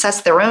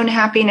 assess their own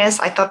happiness.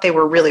 I thought they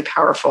were really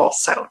powerful.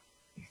 So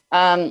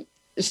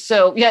it's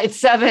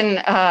 7.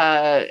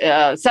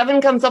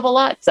 7 comes up a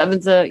lot.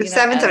 Seven's the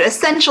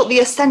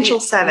essential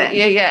 7.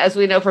 Yeah. As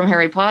we know from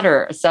Harry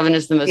Potter, 7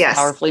 is the most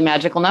powerfully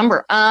magical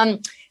number. And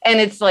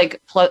it's like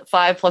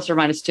 5 plus or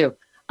minus 2.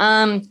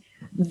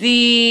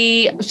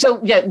 This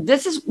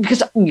is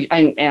because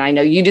I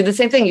know you do the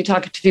same thing. You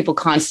talk to people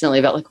constantly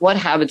about like what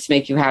habits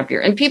make you happier,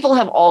 and people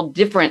have all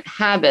different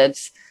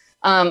habits.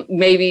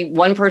 Maybe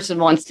one person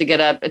wants to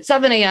get up at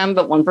 7 a.m.,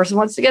 but one person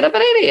wants to get up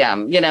at 8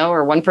 a.m.,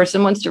 or one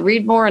person wants to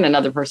read more and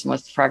another person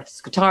wants to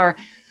practice guitar.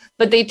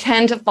 But they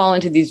tend to fall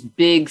into these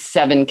big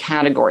 7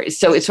 categories.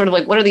 So it's sort of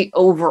like, what are the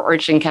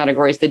overarching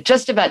categories that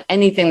just about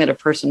anything that a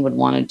person would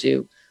want to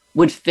do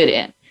would fit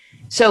in?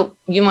 So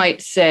you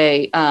might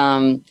say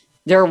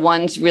there are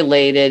ones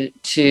related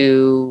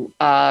to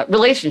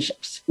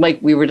relationships, like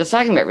we were just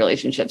talking about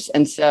relationships.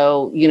 And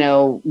so,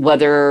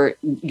 whether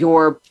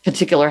your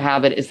particular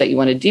habit is that you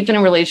want to deepen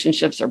in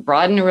relationships or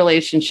broaden a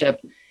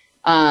relationship,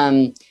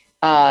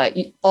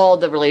 all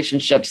the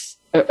relationships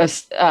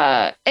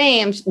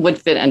aims would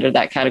fit under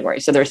that category.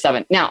 So there's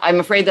 7. Now, I'm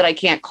afraid that I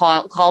can't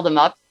call them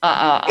up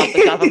off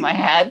the top of my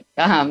head,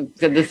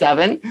 the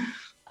 7.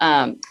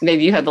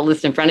 Maybe you have the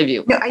list in front of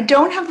you. No, I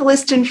don't have the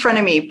list in front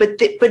of me, but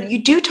you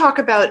do talk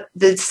about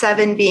the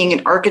 7 being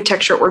an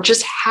architecture, or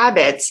just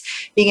habits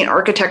being an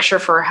architecture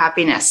for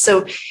happiness.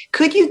 So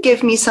could you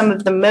give me some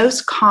of the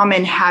most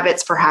common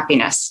habits for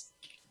happiness?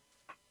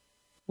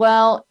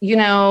 Well,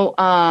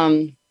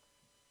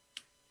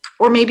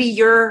 or maybe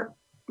the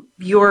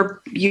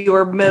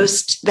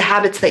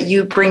habits that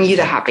you bring you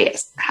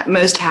the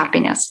most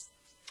happiness.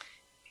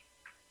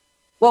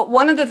 Well,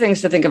 one of the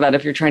things to think about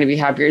if you're trying to be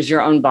happier is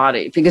your own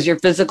body, because your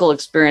physical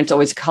experience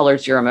always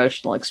colors your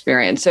emotional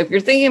experience. So if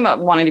you're thinking about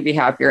wanting to be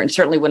happier, and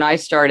certainly when I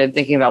started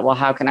thinking about, well,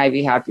 how can I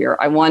be happier?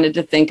 I wanted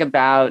to think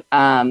about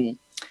my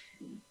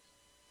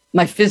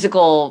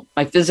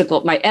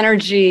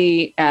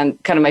energy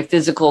and kind of my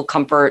physical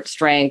comfort,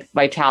 strength,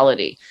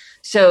 vitality.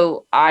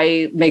 So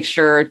I make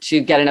sure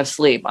to get enough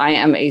sleep. I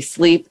am a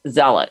sleep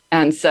zealot.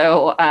 And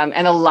so,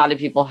 and a lot of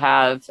people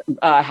have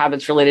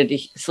habits related to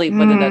sleep,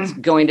 whether that's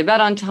going to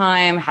bed on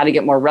time, how to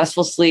get more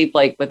restful sleep,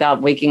 like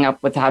without waking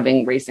up with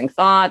having racing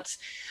thoughts,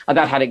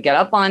 about how to get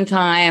up on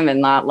time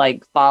and not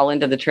like fall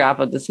into the trap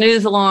of the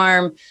snooze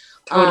alarm.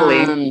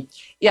 Totally.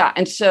 Yeah.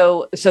 And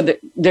so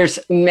there's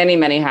many,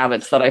 many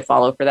habits that I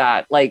follow for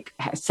that, like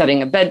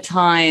setting a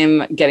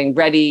bedtime, getting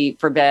ready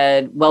for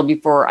bed well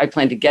before I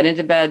plan to get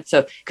into bed.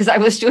 So, because I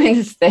was doing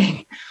this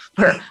thing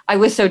where I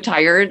was so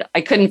tired,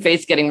 I couldn't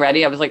face getting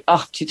ready. I was like,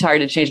 oh, too tired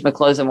to change my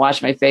clothes and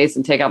wash my face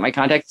and take out my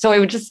contacts. So I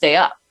would just stay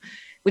up.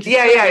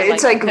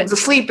 It's like the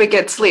sleep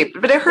begets sleep.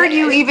 But I heard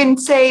you even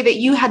say that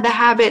you had the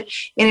habit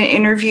in an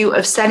interview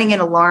of setting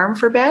an alarm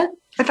for bed.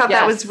 I thought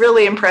that was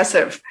really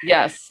impressive.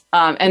 Yes.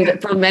 And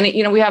for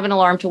many, we have an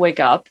alarm to wake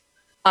up.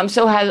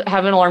 So have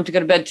an alarm to go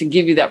to bed to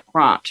give you that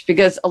prompt,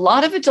 because a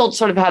lot of adults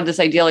sort of have this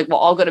idea like, well,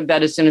 I'll go to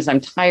bed as soon as I'm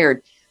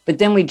tired. But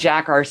then we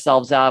jack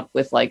ourselves up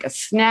with like a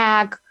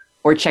snack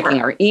or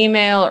checking our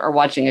email or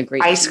watching a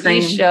great ice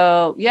cream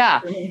show.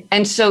 Yeah.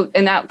 And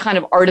that kind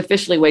of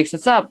artificially wakes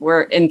us up,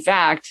 where in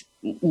fact,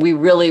 we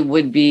really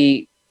would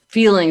be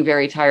feeling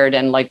very tired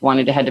and like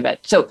wanting to head to bed.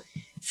 So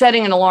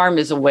setting an alarm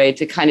is a way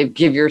to kind of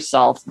give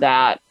yourself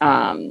that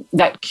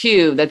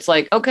cue that's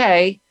like,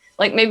 okay,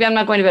 like maybe I'm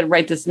not going to bed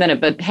right this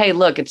minute, but hey,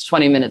 look, it's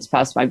 20 minutes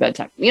past my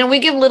bedtime. We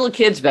give little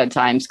kids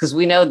bedtimes because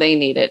we know they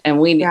need it, and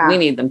we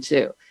need them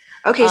too.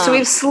 Okay, so we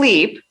have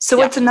sleep. So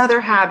what's another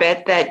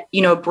habit that,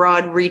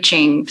 broad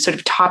reaching sort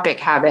of topic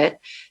habit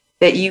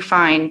that you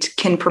find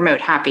can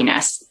promote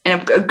happiness?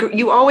 And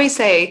you always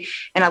say,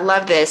 and I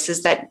love this,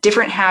 is that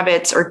different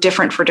habits are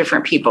different for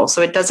different people.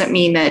 So it doesn't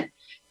mean that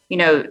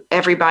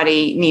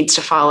everybody needs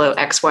to follow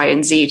X, Y,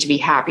 and Z to be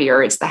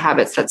happier. It's the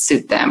habits that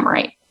suit them,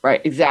 right?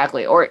 Right,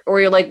 exactly. Or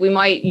you're like,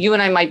 you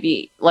and I might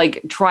be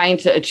like trying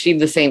to achieve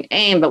the same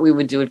aim, but we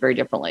would do it very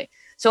differently.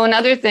 So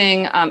another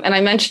thing, and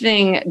I'm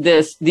mentioning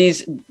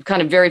these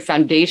kind of very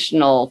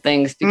foundational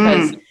things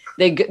because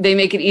they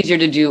make it easier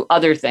to do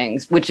other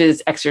things, which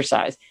is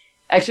exercise.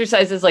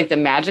 Exercise is like the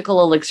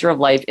magical elixir of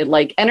life. It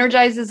like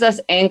energizes us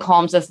and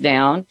calms us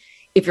down.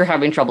 If you're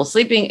having trouble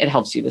sleeping, it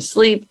helps you to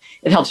sleep.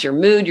 It helps your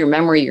mood, your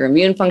memory, your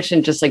immune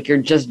function, just like your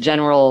just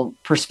general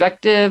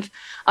perspective.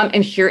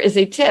 And here is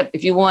a tip.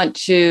 If you want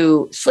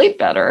to sleep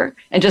better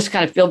and just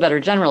kind of feel better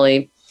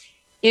generally,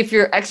 if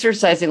you're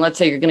exercising, let's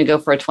say you're going to go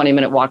for a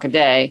 20-minute walk a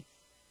day,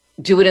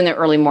 do it in the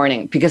early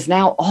morning, because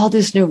now all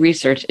this new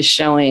research is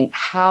showing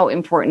how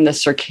important the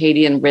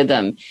circadian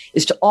rhythm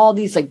is to all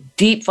these like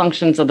deep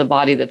functions of the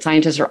body that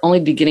scientists are only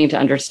beginning to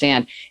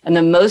understand. And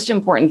the most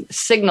important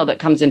signal that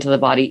comes into the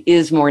body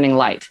is morning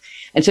light.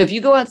 And so if you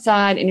go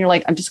outside and you're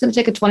like, I'm just going to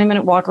take a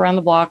 20-minute walk around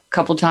the block a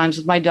couple times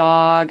with my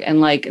dog,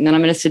 and then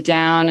I'm going to sit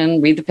down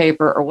and read the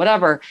paper or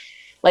whatever,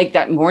 like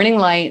that morning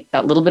light,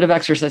 that little bit of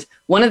exercise.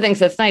 One of the things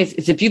that's nice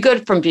is if you go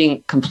from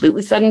being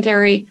completely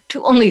sedentary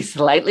to only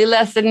slightly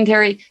less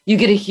sedentary, you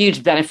get a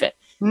huge benefit.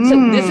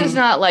 So this is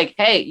not like,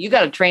 hey, you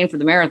got to train for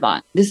the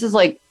marathon. This is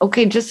like,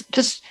 okay, just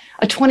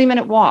a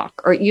 20-minute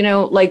walk, or,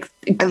 like.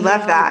 I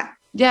love that.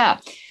 Yeah.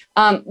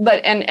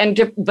 But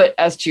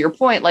as to your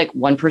point, like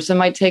one person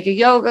might take a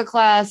yoga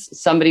class,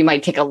 somebody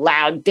might take a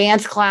loud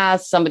dance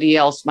class, somebody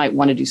else might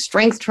want to do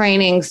strength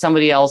training,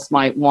 somebody else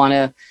might want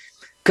to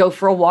go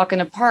for a walk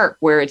in a park,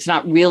 where it's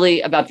not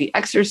really about the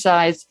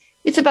exercise.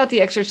 It's about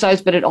the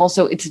exercise, but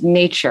it's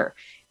nature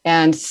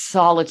and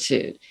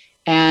solitude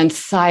and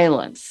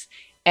silence.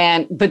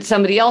 But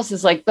somebody else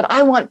is like, but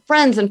I want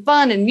friends and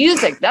fun and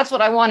music. That's what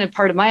I want in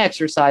part of my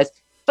exercise.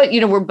 But,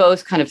 we're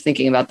both kind of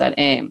thinking about that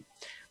aim.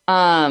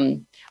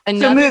 So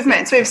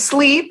movement. So we have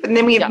sleep, and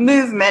then we have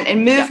movement,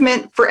 and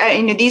movement for,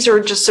 these are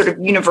just sort of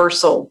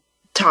universal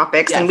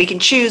topics, and we can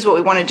choose what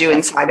we want to do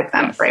inside of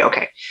them. Right.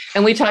 Okay.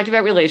 And we talked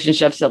about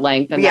relationships at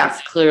length, and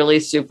that's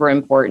clearly super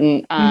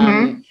important.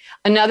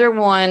 Another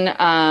one,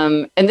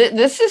 and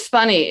this is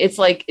funny. It's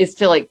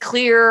to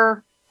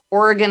clear,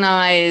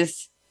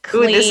 organize,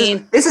 clean.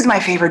 Ooh, this is my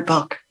favorite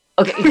book.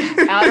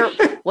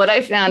 Okay. What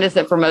I found is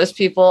that for most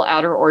people,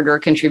 outer order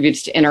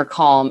contributes to inner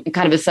calm and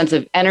kind of a sense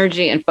of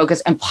energy and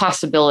focus and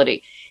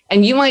possibility.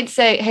 And you might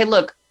say, hey,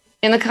 look,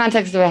 in the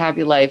context of a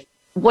happy life,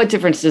 what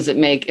difference does it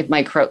make if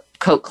my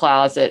coat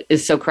closet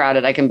is so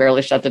crowded I can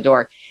barely shut the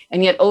door?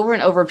 And yet over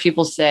and over,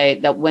 people say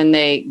that when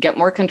they get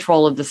more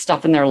control of the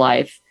stuff in their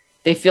life,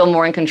 they feel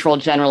more in control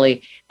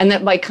generally. And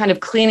that by kind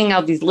of cleaning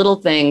out these little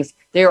things,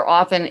 they are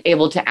often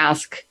able to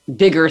ask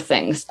bigger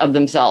things of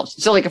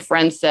themselves. So like a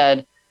friend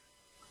said,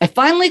 I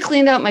finally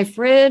cleaned out my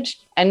fridge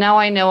and now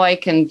I know I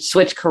can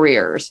switch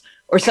careers.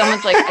 Or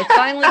someone's like, I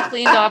finally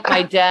cleaned off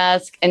my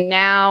desk and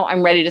now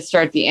I'm ready to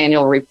start the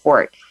annual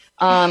report.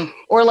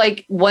 Or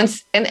like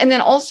once, and then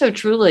also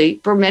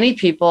truly for many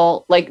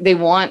people, like they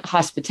want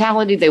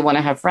hospitality, they want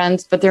to have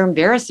friends, but they're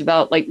embarrassed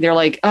about they're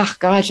like, oh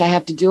gosh, I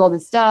have to do all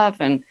this stuff.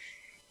 And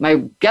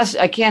I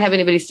can't have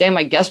anybody stay in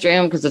my guest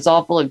room because it's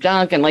all full of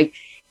junk. And like,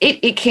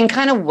 it can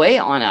kind of weigh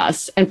on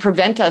us and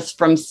prevent us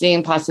from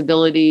seeing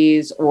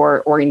possibilities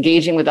or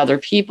engaging with other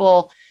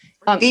people.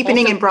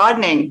 Deepening and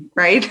broadening,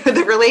 right?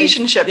 The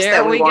relationships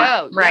that we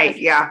want. Go. Right.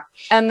 Yes. Yeah.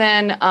 And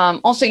then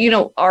also,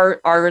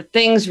 our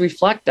things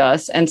reflect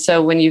us. And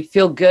so when you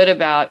feel good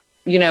about,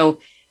 when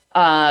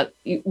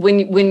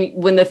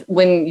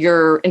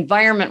your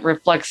environment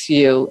reflects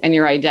you and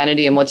your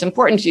identity and what's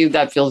important to you,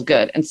 that feels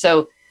good. And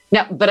so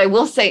now, but I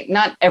will say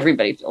not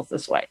everybody feels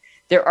this way.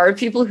 There are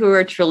people who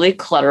are truly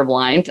clutter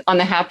blind on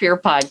the Happier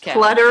podcast.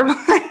 Clutter blind.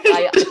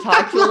 I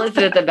talked to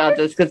Elizabeth about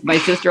this because my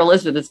sister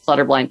Elizabeth is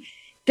clutter blind.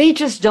 They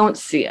just don't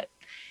see it.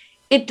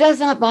 It does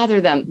not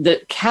bother them.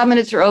 The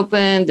cabinets are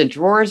open, the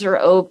drawers are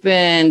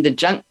open,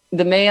 the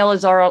mail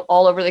is all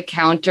over the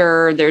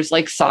counter. There's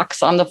like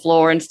socks on the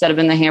floor instead of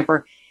in the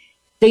hamper.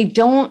 They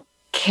don't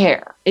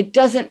care. It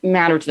doesn't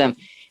matter to them.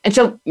 And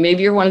so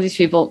maybe you're one of these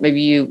people,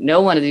 maybe you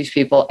know one of these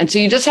people. And so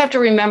you just have to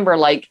remember,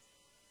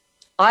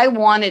 I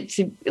want it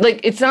to,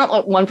 it's not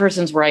like one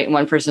person's right and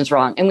one person's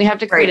wrong. And we have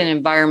to create an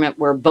environment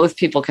where both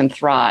people can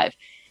thrive.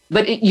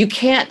 But you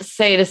can't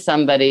say to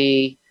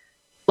somebody,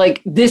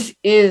 this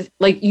is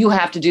you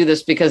have to do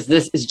this because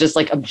this is just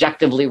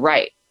objectively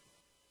right.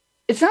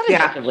 It's not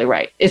objectively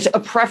right. It's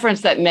a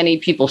preference that many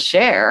people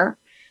share.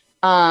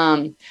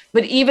 But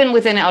even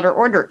within outer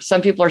order,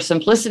 some people are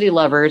simplicity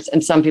lovers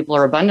and some people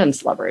are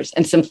abundance lovers.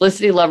 And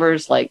simplicity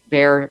lovers like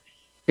bare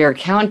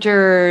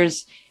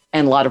counters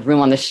and a lot of room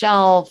on the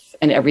shelf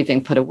and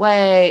everything put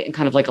away and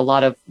kind of a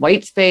lot of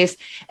white space.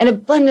 And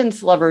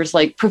abundance lovers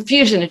like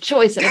profusion and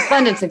choice and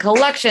abundance and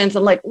collections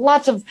and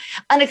lots of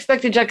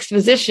unexpected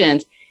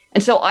juxtapositions.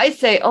 And so I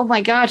say, oh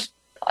my gosh,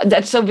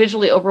 that's so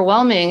visually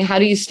overwhelming. How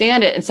do you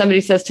stand it? And somebody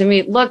says to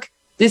me, look,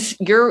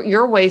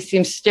 your way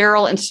seems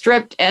sterile and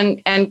stripped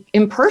and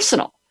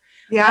impersonal.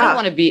 Yeah. I don't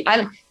want to be.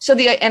 And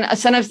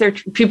sometimes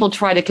people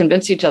try to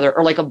convince each other,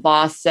 or a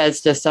boss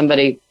says to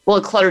somebody, well,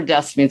 a cluttered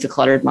desk means a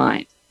cluttered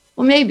mind.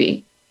 Well,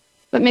 maybe,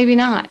 but maybe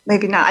not.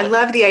 Maybe not. I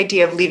love the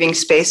idea of leaving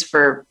space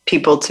for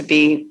people to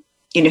be,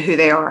 who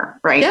they are.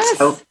 Right. Yes.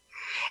 So,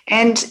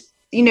 and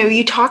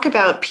you talk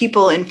about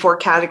people in 4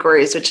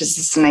 categories, which is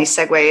just a nice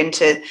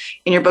segue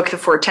in your book, The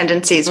 4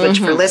 Tendencies, which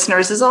for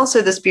listeners is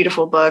also this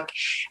beautiful book,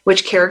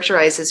 which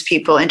characterizes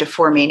people into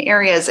 4 main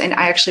areas. And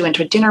I actually went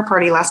to a dinner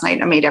party last night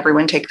and I made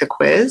everyone take the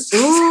quiz.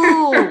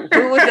 Ooh,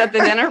 who was at the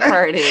dinner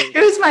party?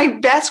 It was my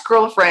best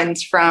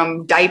girlfriends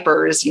from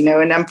diapers,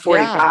 and I'm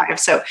 45. Yeah.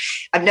 So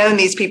I've known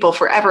these people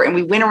forever. And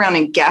we went around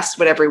and guessed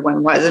what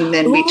everyone was. And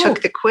then we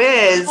took the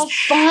quiz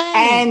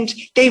and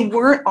they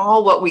weren't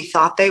all what we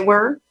thought they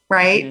were.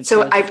 Right.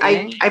 So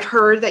I've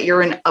heard that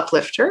you're an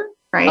uplifter,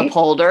 right?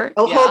 Upholder.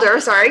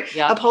 Sorry.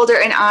 Yeah.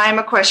 Upholder. And I'm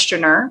a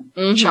questioner,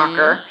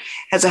 shocker,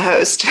 as a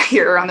host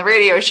here on the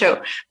radio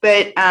show.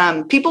 But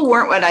people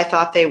weren't what I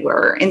thought they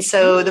were. And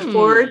so the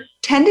 4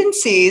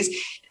 tendencies,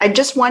 I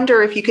just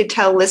wonder if you could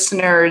tell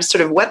listeners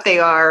sort of what they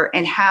are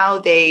and how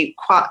they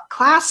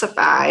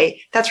classify.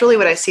 That's really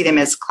what I see them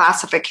as,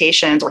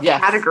 classifications or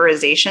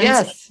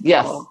categorizations.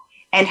 Yes.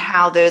 And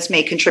how those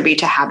may contribute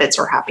to habits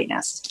or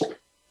happiness.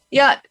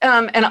 Yeah,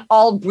 and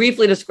I'll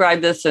briefly describe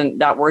this, and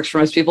that works for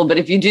most people. But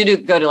if you do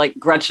go to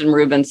Gretchen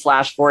Rubin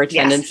 /4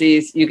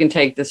 tendencies, you can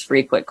take this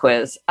free quick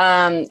quiz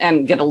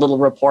and get a little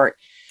report.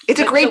 It's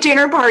a great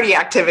dinner party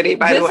activity,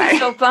 by the way. This is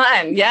so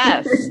fun.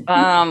 Yes,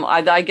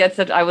 I get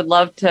that. I would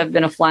love to have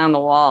been a fly on the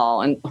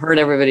wall and heard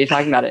everybody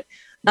talking about it.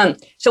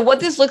 So what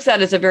this looks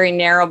at is a very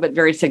narrow but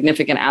very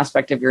significant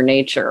aspect of your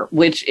nature,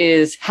 which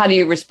is how do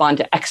you respond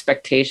to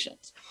expectations?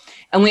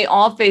 And we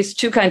all face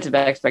 2 kinds of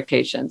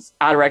expectations: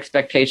 outer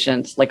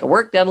expectations, like a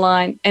work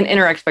deadline, and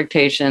inner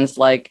expectations,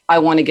 like I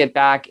want to get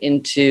back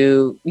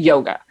into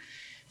yoga.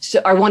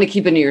 So I want to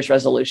keep a New Year's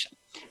resolution.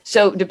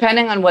 So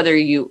depending on whether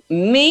you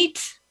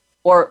meet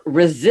or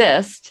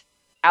resist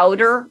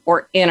outer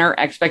or inner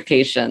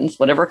expectations,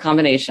 whatever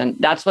combination,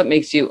 that's what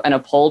makes you an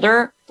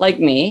upholder like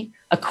me,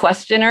 a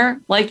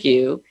questioner like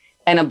you,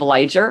 an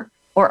obliger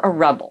or a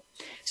rebel.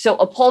 So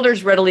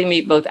upholders readily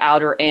meet both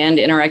outer and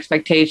inner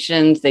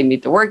expectations. They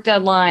meet the work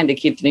deadline. They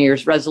keep the New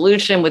Year's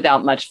resolution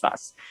without much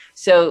fuss.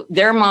 So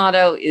their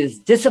motto is,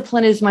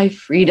 discipline is my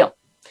freedom.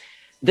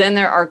 Then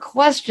there are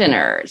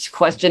questioners.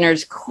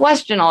 Questioners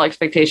question all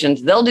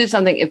expectations. They'll do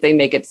something if they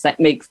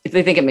if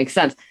they think it makes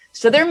sense.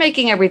 So they're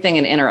making everything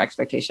an inner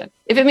expectation.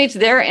 If it meets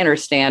their inner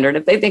standard,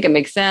 if they think it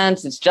makes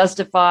sense, it's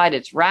justified,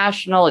 it's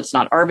rational, it's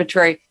not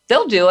arbitrary,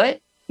 they'll do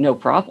it, no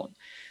problem.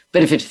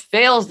 But if it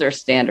fails their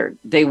standard,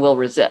 they will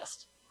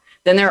resist.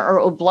 Then there are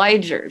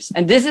obligers.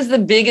 And this is the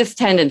biggest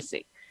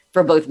tendency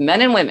for both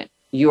men and women.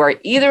 You are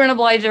either an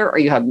obliger or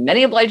you have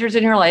many obligers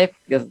in your life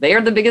because they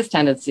are the biggest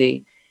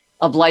tendency.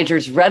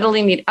 Obligers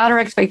readily meet outer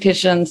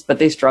expectations, but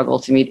they struggle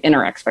to meet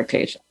inner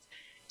expectations.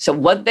 So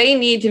what they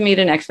need to meet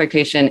an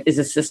expectation is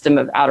a system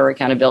of outer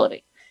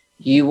accountability.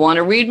 You want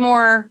to read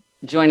more,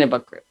 join a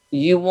book group.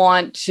 You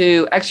want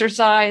to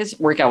exercise,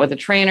 work out with a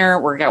trainer,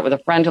 work out with a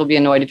friend who'll be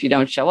annoyed if you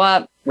don't show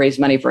up, raise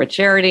money for a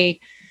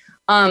charity.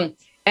 And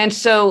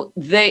so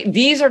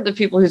these are the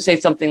people who say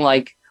something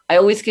like, I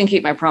always can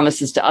keep my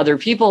promises to other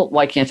people.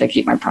 Why can't I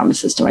keep my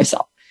promises to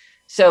myself?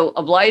 So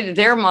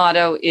their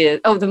motto is,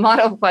 the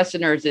motto of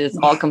questioners is,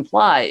 I'll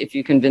comply if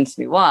you convince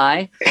me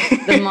why.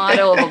 The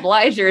motto of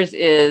obligers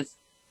is,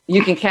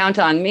 you can count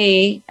on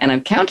me, and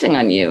I'm counting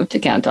on you to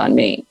count on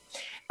me.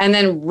 And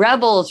then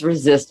rebels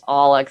resist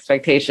all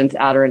expectations,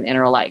 outer and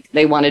inner alike.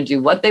 They want to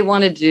do what they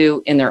want to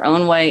do in their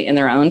own way, in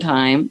their own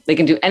time. They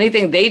can do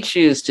anything they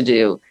choose to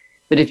do.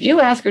 But if you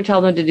ask or tell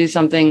them to do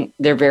something,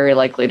 they're very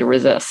likely to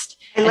resist.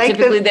 I like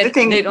typically the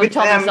thing they don't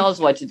tell themselves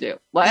what to do.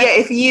 What? Yeah,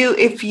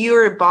 if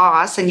you're a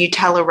boss and you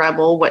tell a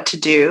rebel what to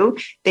do,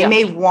 they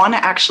may want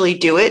to actually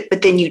do it,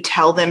 but then you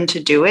tell them to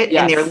do it,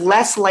 and they're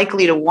less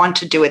likely to want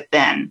to do it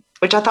then,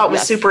 which I thought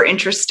was super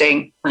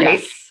interesting, right?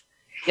 Yes.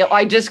 Yeah,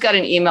 I just got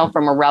an email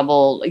from a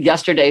rebel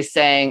yesterday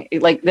saying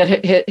like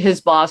that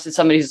his boss is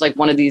somebody who's like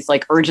one of these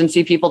like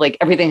urgency people, like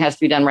everything has to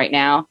be done right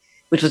now,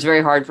 which was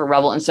very hard for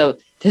rebel. And so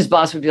his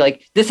boss would be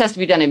like, this has to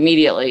be done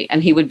immediately.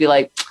 And he would be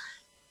like,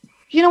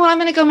 you know what, I'm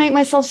going to go make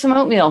myself some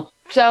oatmeal.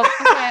 So okay,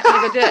 I'm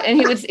going to go do it.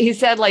 And he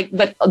said like,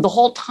 but the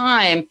whole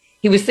time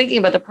he was thinking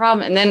about the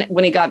problem. And then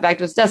when he got back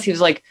to his desk, he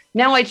was like,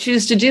 now I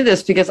choose to do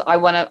this because I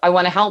want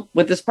to help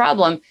with this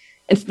problem.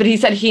 But he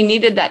said he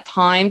needed that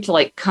time to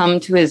like come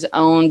to his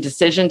own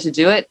decision to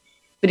do it.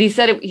 But he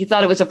said he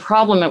thought it was a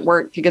problem at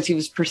work because he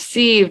was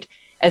perceived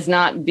as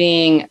not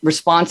being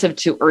responsive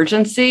to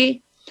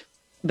urgency.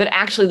 But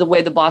actually the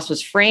way the boss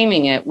was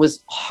framing it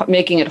was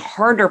making it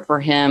harder for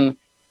him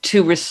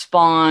to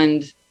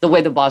respond the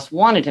way the boss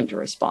wanted him to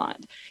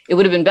respond. It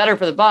would have been better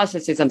for the boss to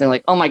say something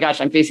like, oh my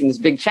gosh, I'm facing this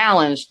big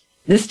challenge.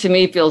 This to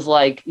me feels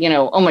like,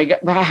 oh my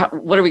God,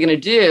 what are we going to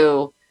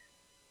do?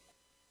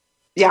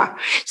 Yeah.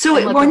 So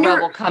I wonder, the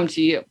rebel come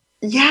to you.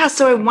 Yeah.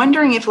 So I'm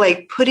wondering if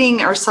like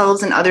putting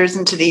ourselves and others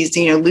into these,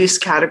 loose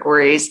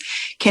categories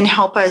can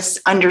help us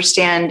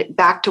understand,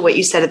 back to what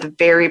you said at the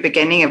very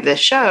beginning of this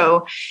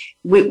show.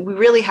 We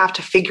really have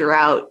to figure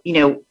out,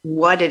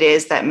 what it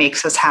is that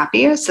makes us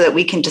happier so that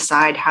we can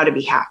decide how to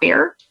be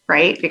happier,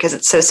 right? Because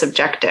it's so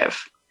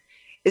subjective.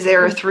 Is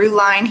there a through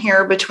line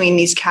here between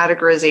these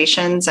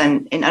categorizations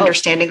and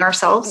understanding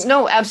ourselves?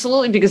 No,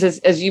 absolutely. Because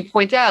as you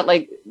point out,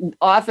 like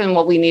often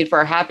what we need for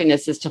our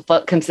happiness is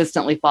to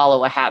consistently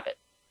follow a habit.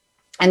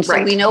 And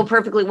so we know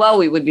perfectly well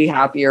we would be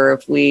happier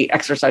if we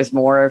exercised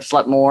more,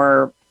 slept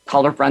more,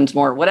 called our friends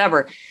more,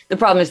 whatever. The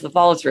problem is the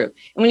follow through.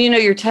 And when you know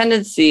your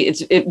tendency,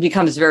 it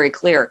becomes very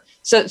clear.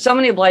 So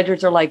many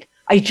obligers are like,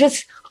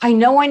 I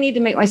know I need to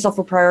make myself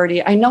a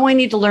priority. I know I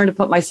need to learn to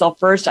put myself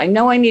first. I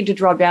know I need to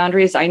draw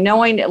boundaries. I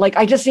know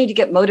I just need to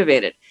get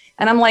motivated.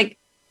 And I'm like,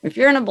 if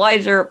you're an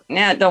obliger,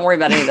 don't worry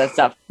about any of that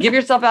stuff. Give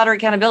yourself outer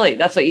accountability.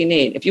 That's what you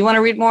need. If you want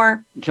to read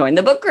more, join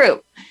the book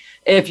group.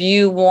 If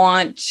you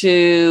want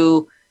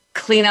to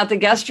clean out the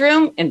guest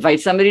room, invite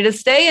somebody to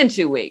stay in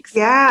 2 weeks.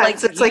 Yeah.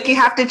 It's like you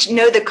have to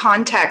know the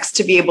context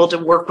to be able to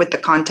work with the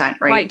content,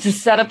 right? Right. To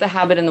set up the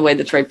habit in the way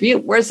that's right for you.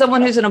 Whereas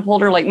someone who's an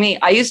upholder like me,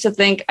 I used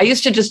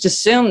to just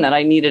assume that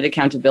I needed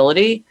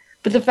accountability.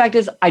 But the fact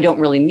is, I don't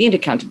really need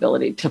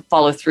accountability to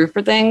follow through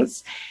for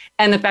things.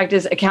 And the fact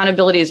is,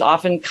 accountability is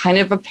often kind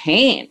of a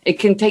pain. It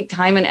can take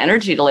time and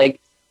energy to like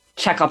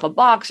check off a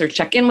box or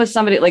check in with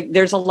somebody. Like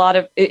there's a lot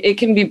of, it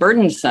can be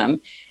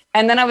burdensome.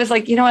 And then I was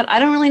like, you know what? I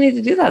don't really need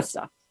to do that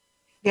stuff.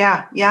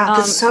 Yeah.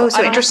 That's so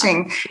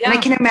interesting. And I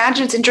can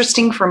imagine it's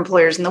interesting for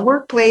employers in the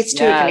workplace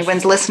too. If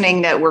anyone's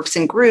listening that works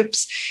in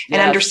groups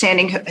and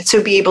understanding,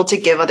 so be able to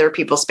give other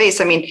people space.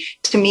 I mean,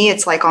 to me,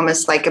 it's like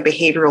almost like a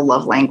behavioral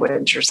love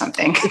language or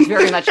something. It's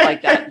very much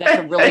like that. That's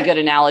a really good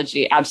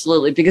analogy.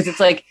 Absolutely. Because it's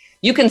like,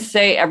 you can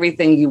say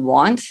everything you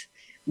want,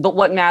 but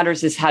what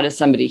matters is how does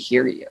somebody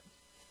hear you?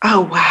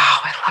 Oh, wow.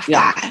 I love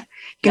that.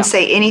 You can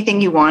say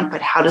anything you want,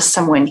 but how does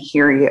someone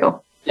hear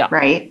you? Yeah.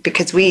 Right.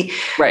 Because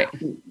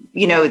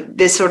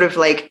this sort of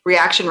like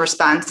reaction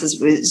response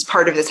is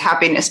part of this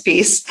happiness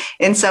piece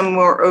in some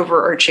more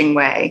overarching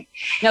way.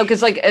 No,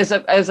 because like as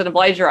an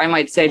obliger, I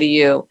might say to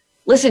you,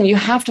 listen, you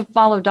have to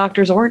follow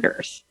doctor's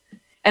orders.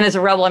 And as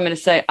a rebel, I'm going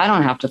to say, I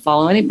don't have to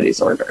follow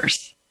anybody's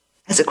orders.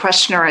 as a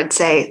questioner, I'd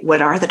say,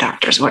 what are the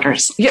doctor's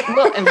orders? Yeah,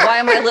 well, and why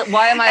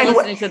am I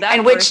listening to that?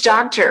 And which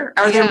doctor?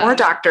 Are there more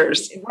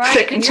doctors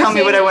that can tell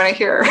me what I want to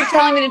hear? You're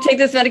telling me to take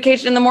this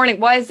medication in the morning.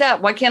 Why is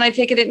that? Why can't I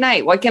take it at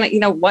night? Why can't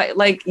I, why,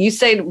 like you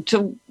say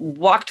to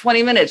walk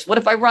 20 minutes. What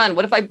if I run?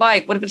 What if I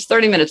bike? What if it's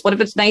 30 minutes? What if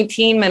it's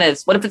 19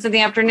 minutes? What if it's in the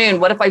afternoon?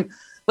 What if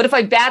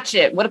I batch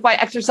it? What if I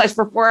exercise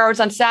for 4 hours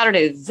on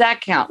Saturday? Does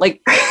that count?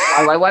 Like,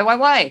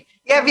 why?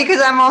 Yeah,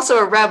 because I'm also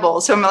a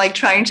rebel. So I'm like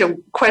trying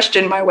to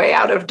question my way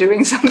out of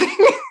doing something.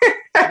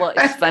 Well,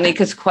 it's funny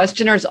because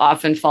questioners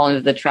often fall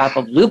into the trap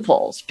of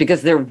loopholes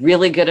because they're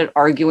really good at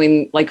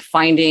arguing, like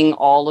finding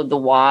all of the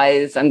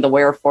whys and the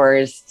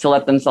wherefores to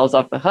let themselves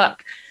off the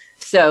hook.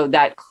 So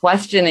that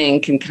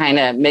questioning can kind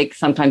of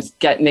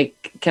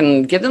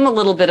can give them a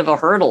little bit of a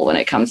hurdle when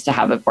it comes to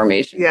habit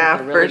formation. Yeah,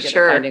 they're really for good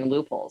sure. at finding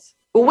loopholes.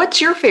 Well, what's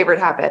your favorite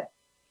habit?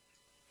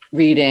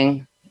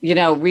 Reading.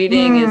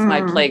 Reading is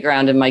my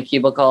playground in my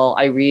cubicle.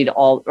 I read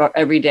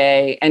every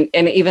day. And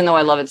even though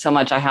I love it so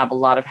much, I have a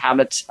lot of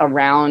habits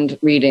around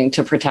reading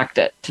to protect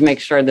it, to make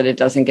sure that it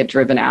doesn't get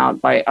driven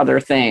out by other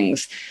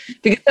things.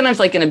 Because sometimes,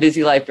 like in a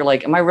busy life, you're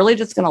like, am I really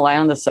just going to lie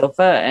on the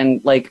sofa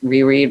and like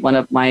reread one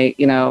of my,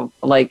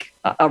 like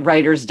a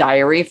writer's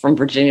diary from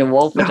Virginia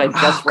Woolf, which I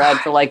just read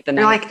for like the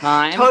ninth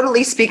time.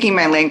 Totally speaking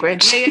my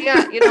language.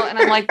 Yeah. And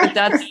I'm like, but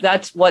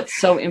that's what's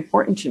so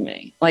important to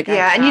me. Like,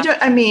 yeah. And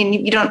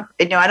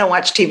I don't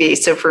watch TV.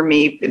 So for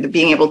me,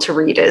 being able to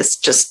read is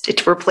just,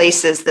 it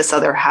replaces this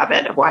other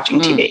habit of watching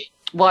TV.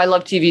 Well, I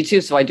love TV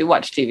too. So I do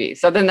watch TV.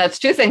 So then that's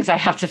two things I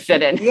have to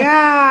fit in.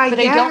 Yeah. But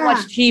I don't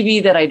watch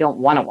TV that I don't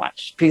want to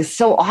watch because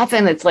so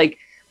often it's like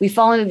we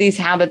fall into these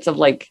habits of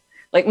like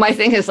my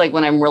thing is like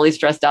when I'm really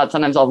stressed out,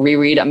 sometimes I'll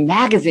reread a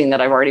magazine that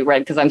I've already read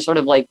because I'm sort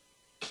of like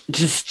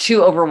just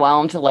too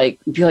overwhelmed to like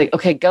be like,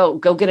 okay, go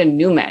get a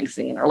new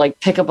magazine or like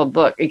pick up a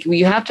book.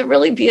 You have to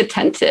really be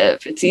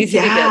attentive. It's easy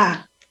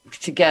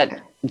to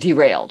get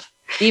derailed,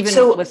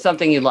 even with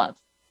something you love.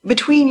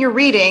 Between your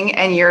reading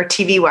and your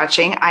TV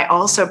watching, I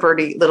also,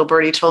 little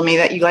birdie told me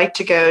that you like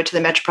to go to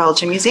the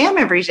Metropolitan Museum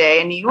every day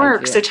in New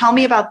York. So tell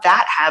me about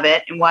that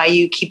habit and why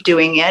you keep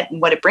doing it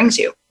and what it brings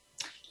you.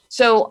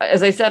 So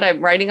as I said,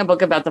 I'm writing a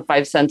book about the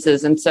five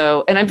senses. And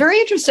I'm very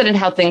interested in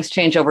how things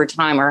change over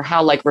time or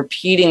how like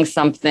repeating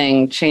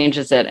something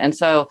changes it. And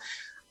so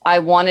I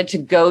wanted to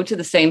go to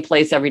the same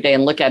place every day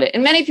and look at it.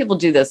 And many people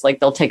do this, like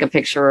they'll take a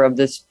picture of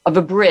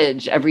a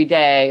bridge every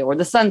day or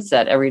the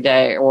sunset every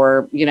day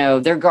or,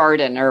 their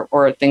garden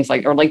or things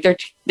like, or like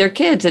their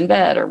kids in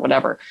bed or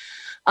whatever.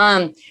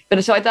 But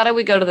so I thought I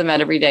would go to the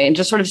Met every day and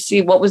just sort of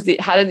see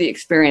how did the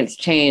experience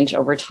change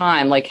over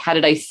time? Like, how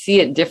did I see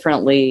it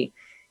differently?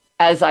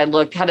 As I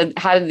looked, how did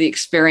the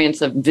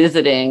experience of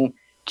visiting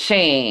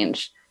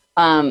change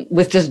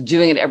with just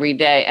doing it every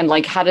day? And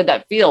like, how did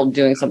that feel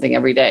doing something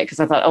every day? Because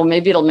I thought,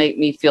 maybe it'll make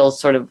me feel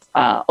sort of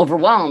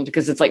overwhelmed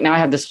because it's like now I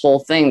have this whole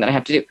thing that I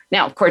have to do.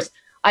 Now, of course,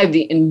 I have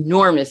the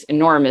enormous,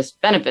 enormous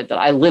benefit that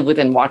I live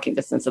within walking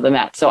distance of the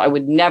Met. So I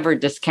would never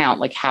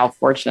discount like how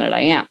fortunate I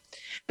am.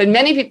 But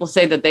many people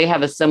say that they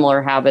have a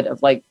similar habit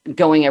of like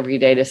going every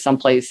day to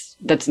someplace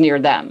that's near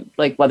them,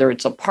 like whether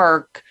it's a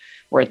park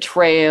or a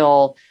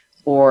trail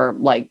or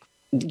like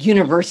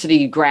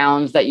university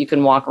grounds that you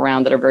can walk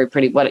around that are very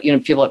pretty.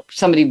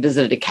 Somebody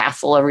visited a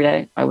castle every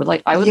day. I would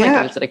like to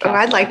visit a castle.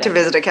 I'd like to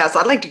visit a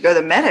castle. I'd like to go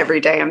to the Met every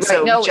day. I'm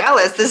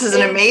jealous. This is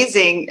an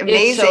amazing.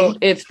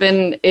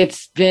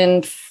 It's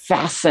been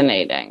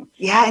fascinating.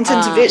 Yeah. And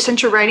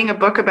since you're writing a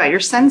book about your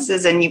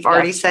senses and you've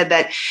already said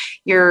that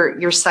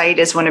your sight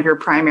is one of your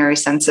primary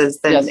senses,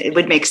 then it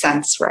would make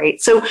sense,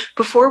 right? So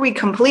before we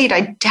complete,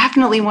 I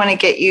definitely want to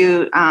get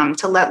you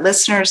to let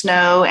listeners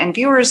know and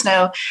viewers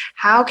know,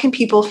 how can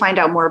people find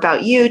out more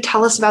about you?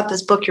 Tell us about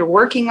this book you're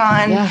working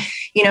on. Yeah.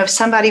 If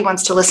somebody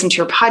wants to listen to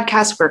your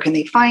podcast, where can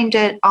they find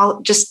it?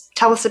 Just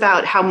tell us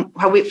about how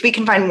we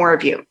can find more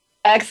of you.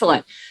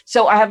 Excellent.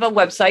 So I have a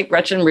website,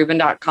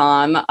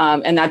 GretchenRubin.com,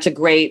 and that's a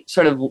great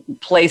sort of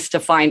place to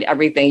find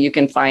everything. You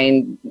can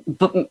find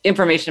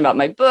information about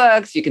my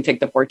books. You can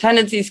take the 4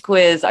 Tendencies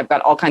quiz. I've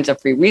got all kinds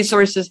of free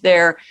resources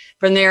there.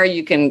 From there,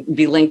 you can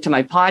be linked to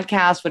my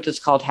podcast, which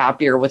is called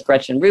Happier with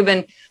Gretchen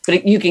Rubin.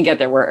 But you can get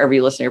there wherever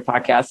you listen to your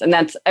podcast. And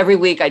that's every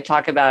week I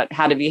talk about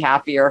how to be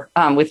happier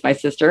with my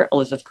sister,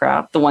 Elizabeth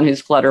Kraft, the one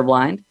who's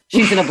clutterblind.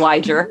 She's an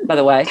obliger, by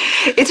the way.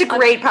 It's a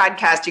great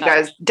podcast, you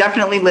guys.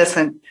 Definitely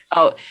listen.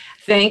 Oh,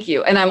 thank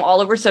you. And I'm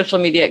all over social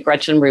media at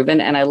Gretchen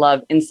Rubin, and I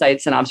love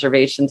insights and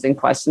observations and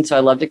questions. So I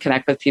love to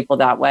connect with people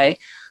that way.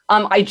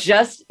 I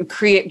just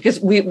create, because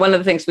one of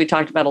the things we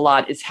talked about a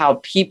lot is how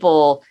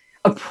people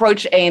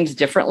approach aims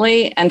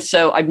differently. And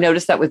so I've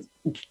noticed that with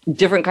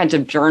different kinds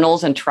of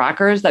journals and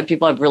trackers that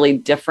people have really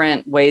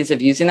different ways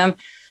of using them.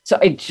 So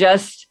I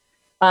just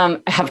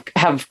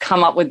have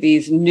come up with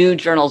these new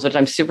journals, which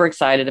I'm super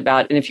excited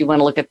about. And if you want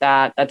to look at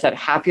that, that's at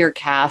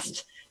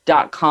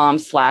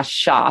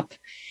happiercast.com/shop.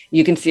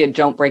 You can see a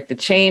Don't Break the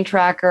Chain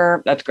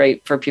tracker. That's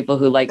great for people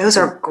who like. Those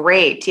are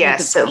great.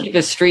 Yes. So keep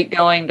a streak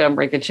going. Don't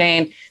break the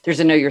chain. There's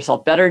a Know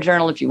Yourself Better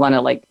journal if you want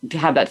to like to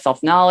have that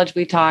self-knowledge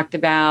we talked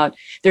about.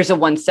 There's a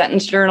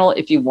 1-sentence journal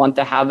if you want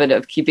the habit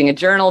of keeping a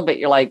journal, but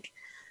you're like,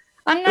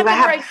 I'm not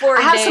going to write 4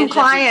 days. I have some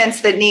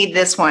clients that need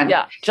this one.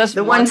 Yeah. Just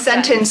the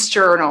 1-sentence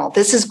journal.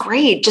 This is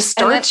great. Just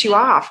starts you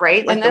off,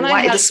 right? Like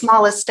the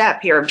smallest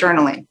step here of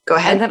journaling. Go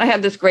ahead. And then I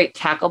have this great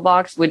tackle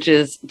box, which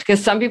is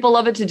because some people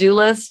love a to-do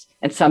list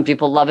and some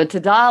people love a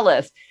to-do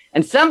list.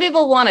 And some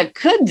people want a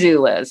could-do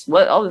list,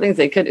 what all the things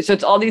they could. So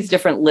it's all these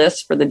different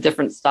lists for the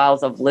different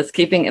styles of list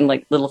keeping in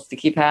like little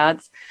sticky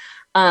pads.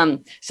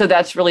 So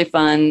that's really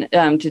fun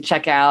to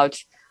check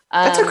out.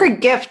 That's a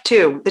great gift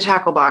too, the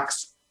tackle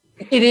box.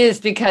 It is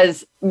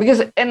because,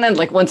 and then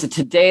like once a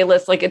today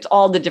list, like it's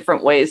all the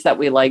different ways that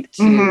we like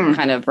to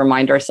kind of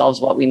remind ourselves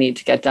what we need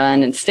to get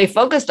done and stay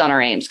focused on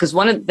our aims. Because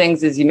one of the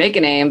things is you make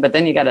an aim, but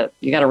then you gotta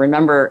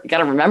remember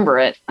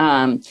it.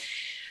 I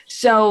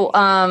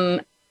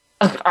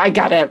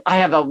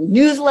have a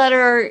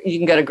newsletter. You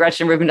can go to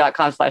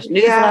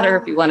GretchenRubin.com/newsletter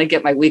if you want to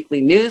get my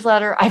weekly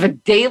newsletter. I have a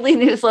daily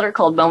newsletter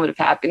called Moment of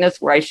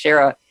Happiness where I share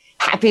a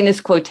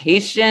happiness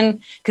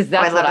quotation because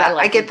that's what I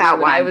like. I get that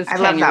one. I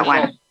love that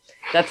one.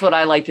 That's what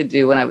I like to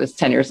do when I was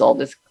 10 years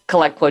old is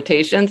collect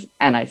quotations,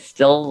 and I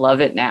still love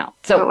it now.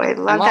 So I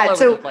love that.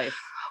 So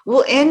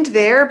we'll end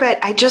there,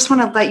 but I just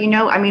want to let you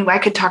know, I mean, I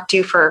could talk to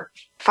you for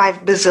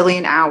 5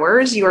 bazillion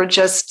hours. You are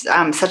just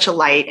such a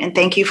light. And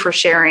thank you for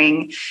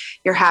sharing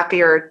your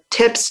happier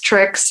tips,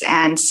 tricks,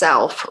 and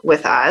self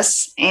with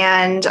us.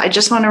 And I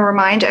just want to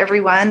remind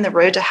everyone the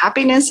road to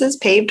happiness is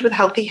paved with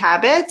healthy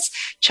habits.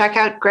 Check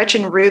out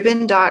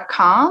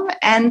GretchenRubin.com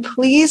and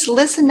please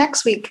listen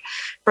next week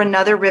for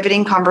another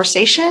riveting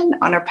conversation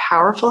on a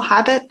powerful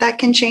habit that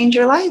can change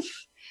your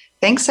life.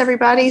 Thanks,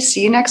 everybody.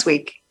 See you next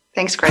week.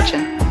 Thanks,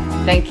 Gretchen.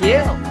 Thank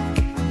you.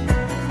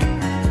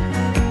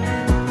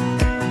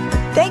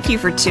 Thank you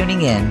for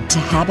tuning in to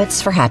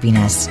Habits for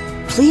Happiness.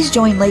 Please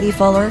join Lady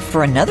Fuller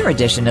for another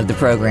edition of the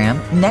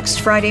program next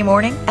Friday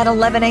morning at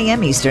 11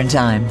 a.m. Eastern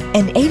Time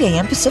and 8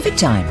 a.m. Pacific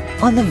Time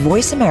on the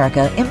Voice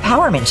America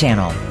Empowerment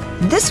Channel.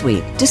 This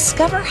week,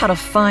 discover how to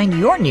find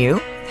your new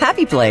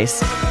happy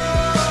place.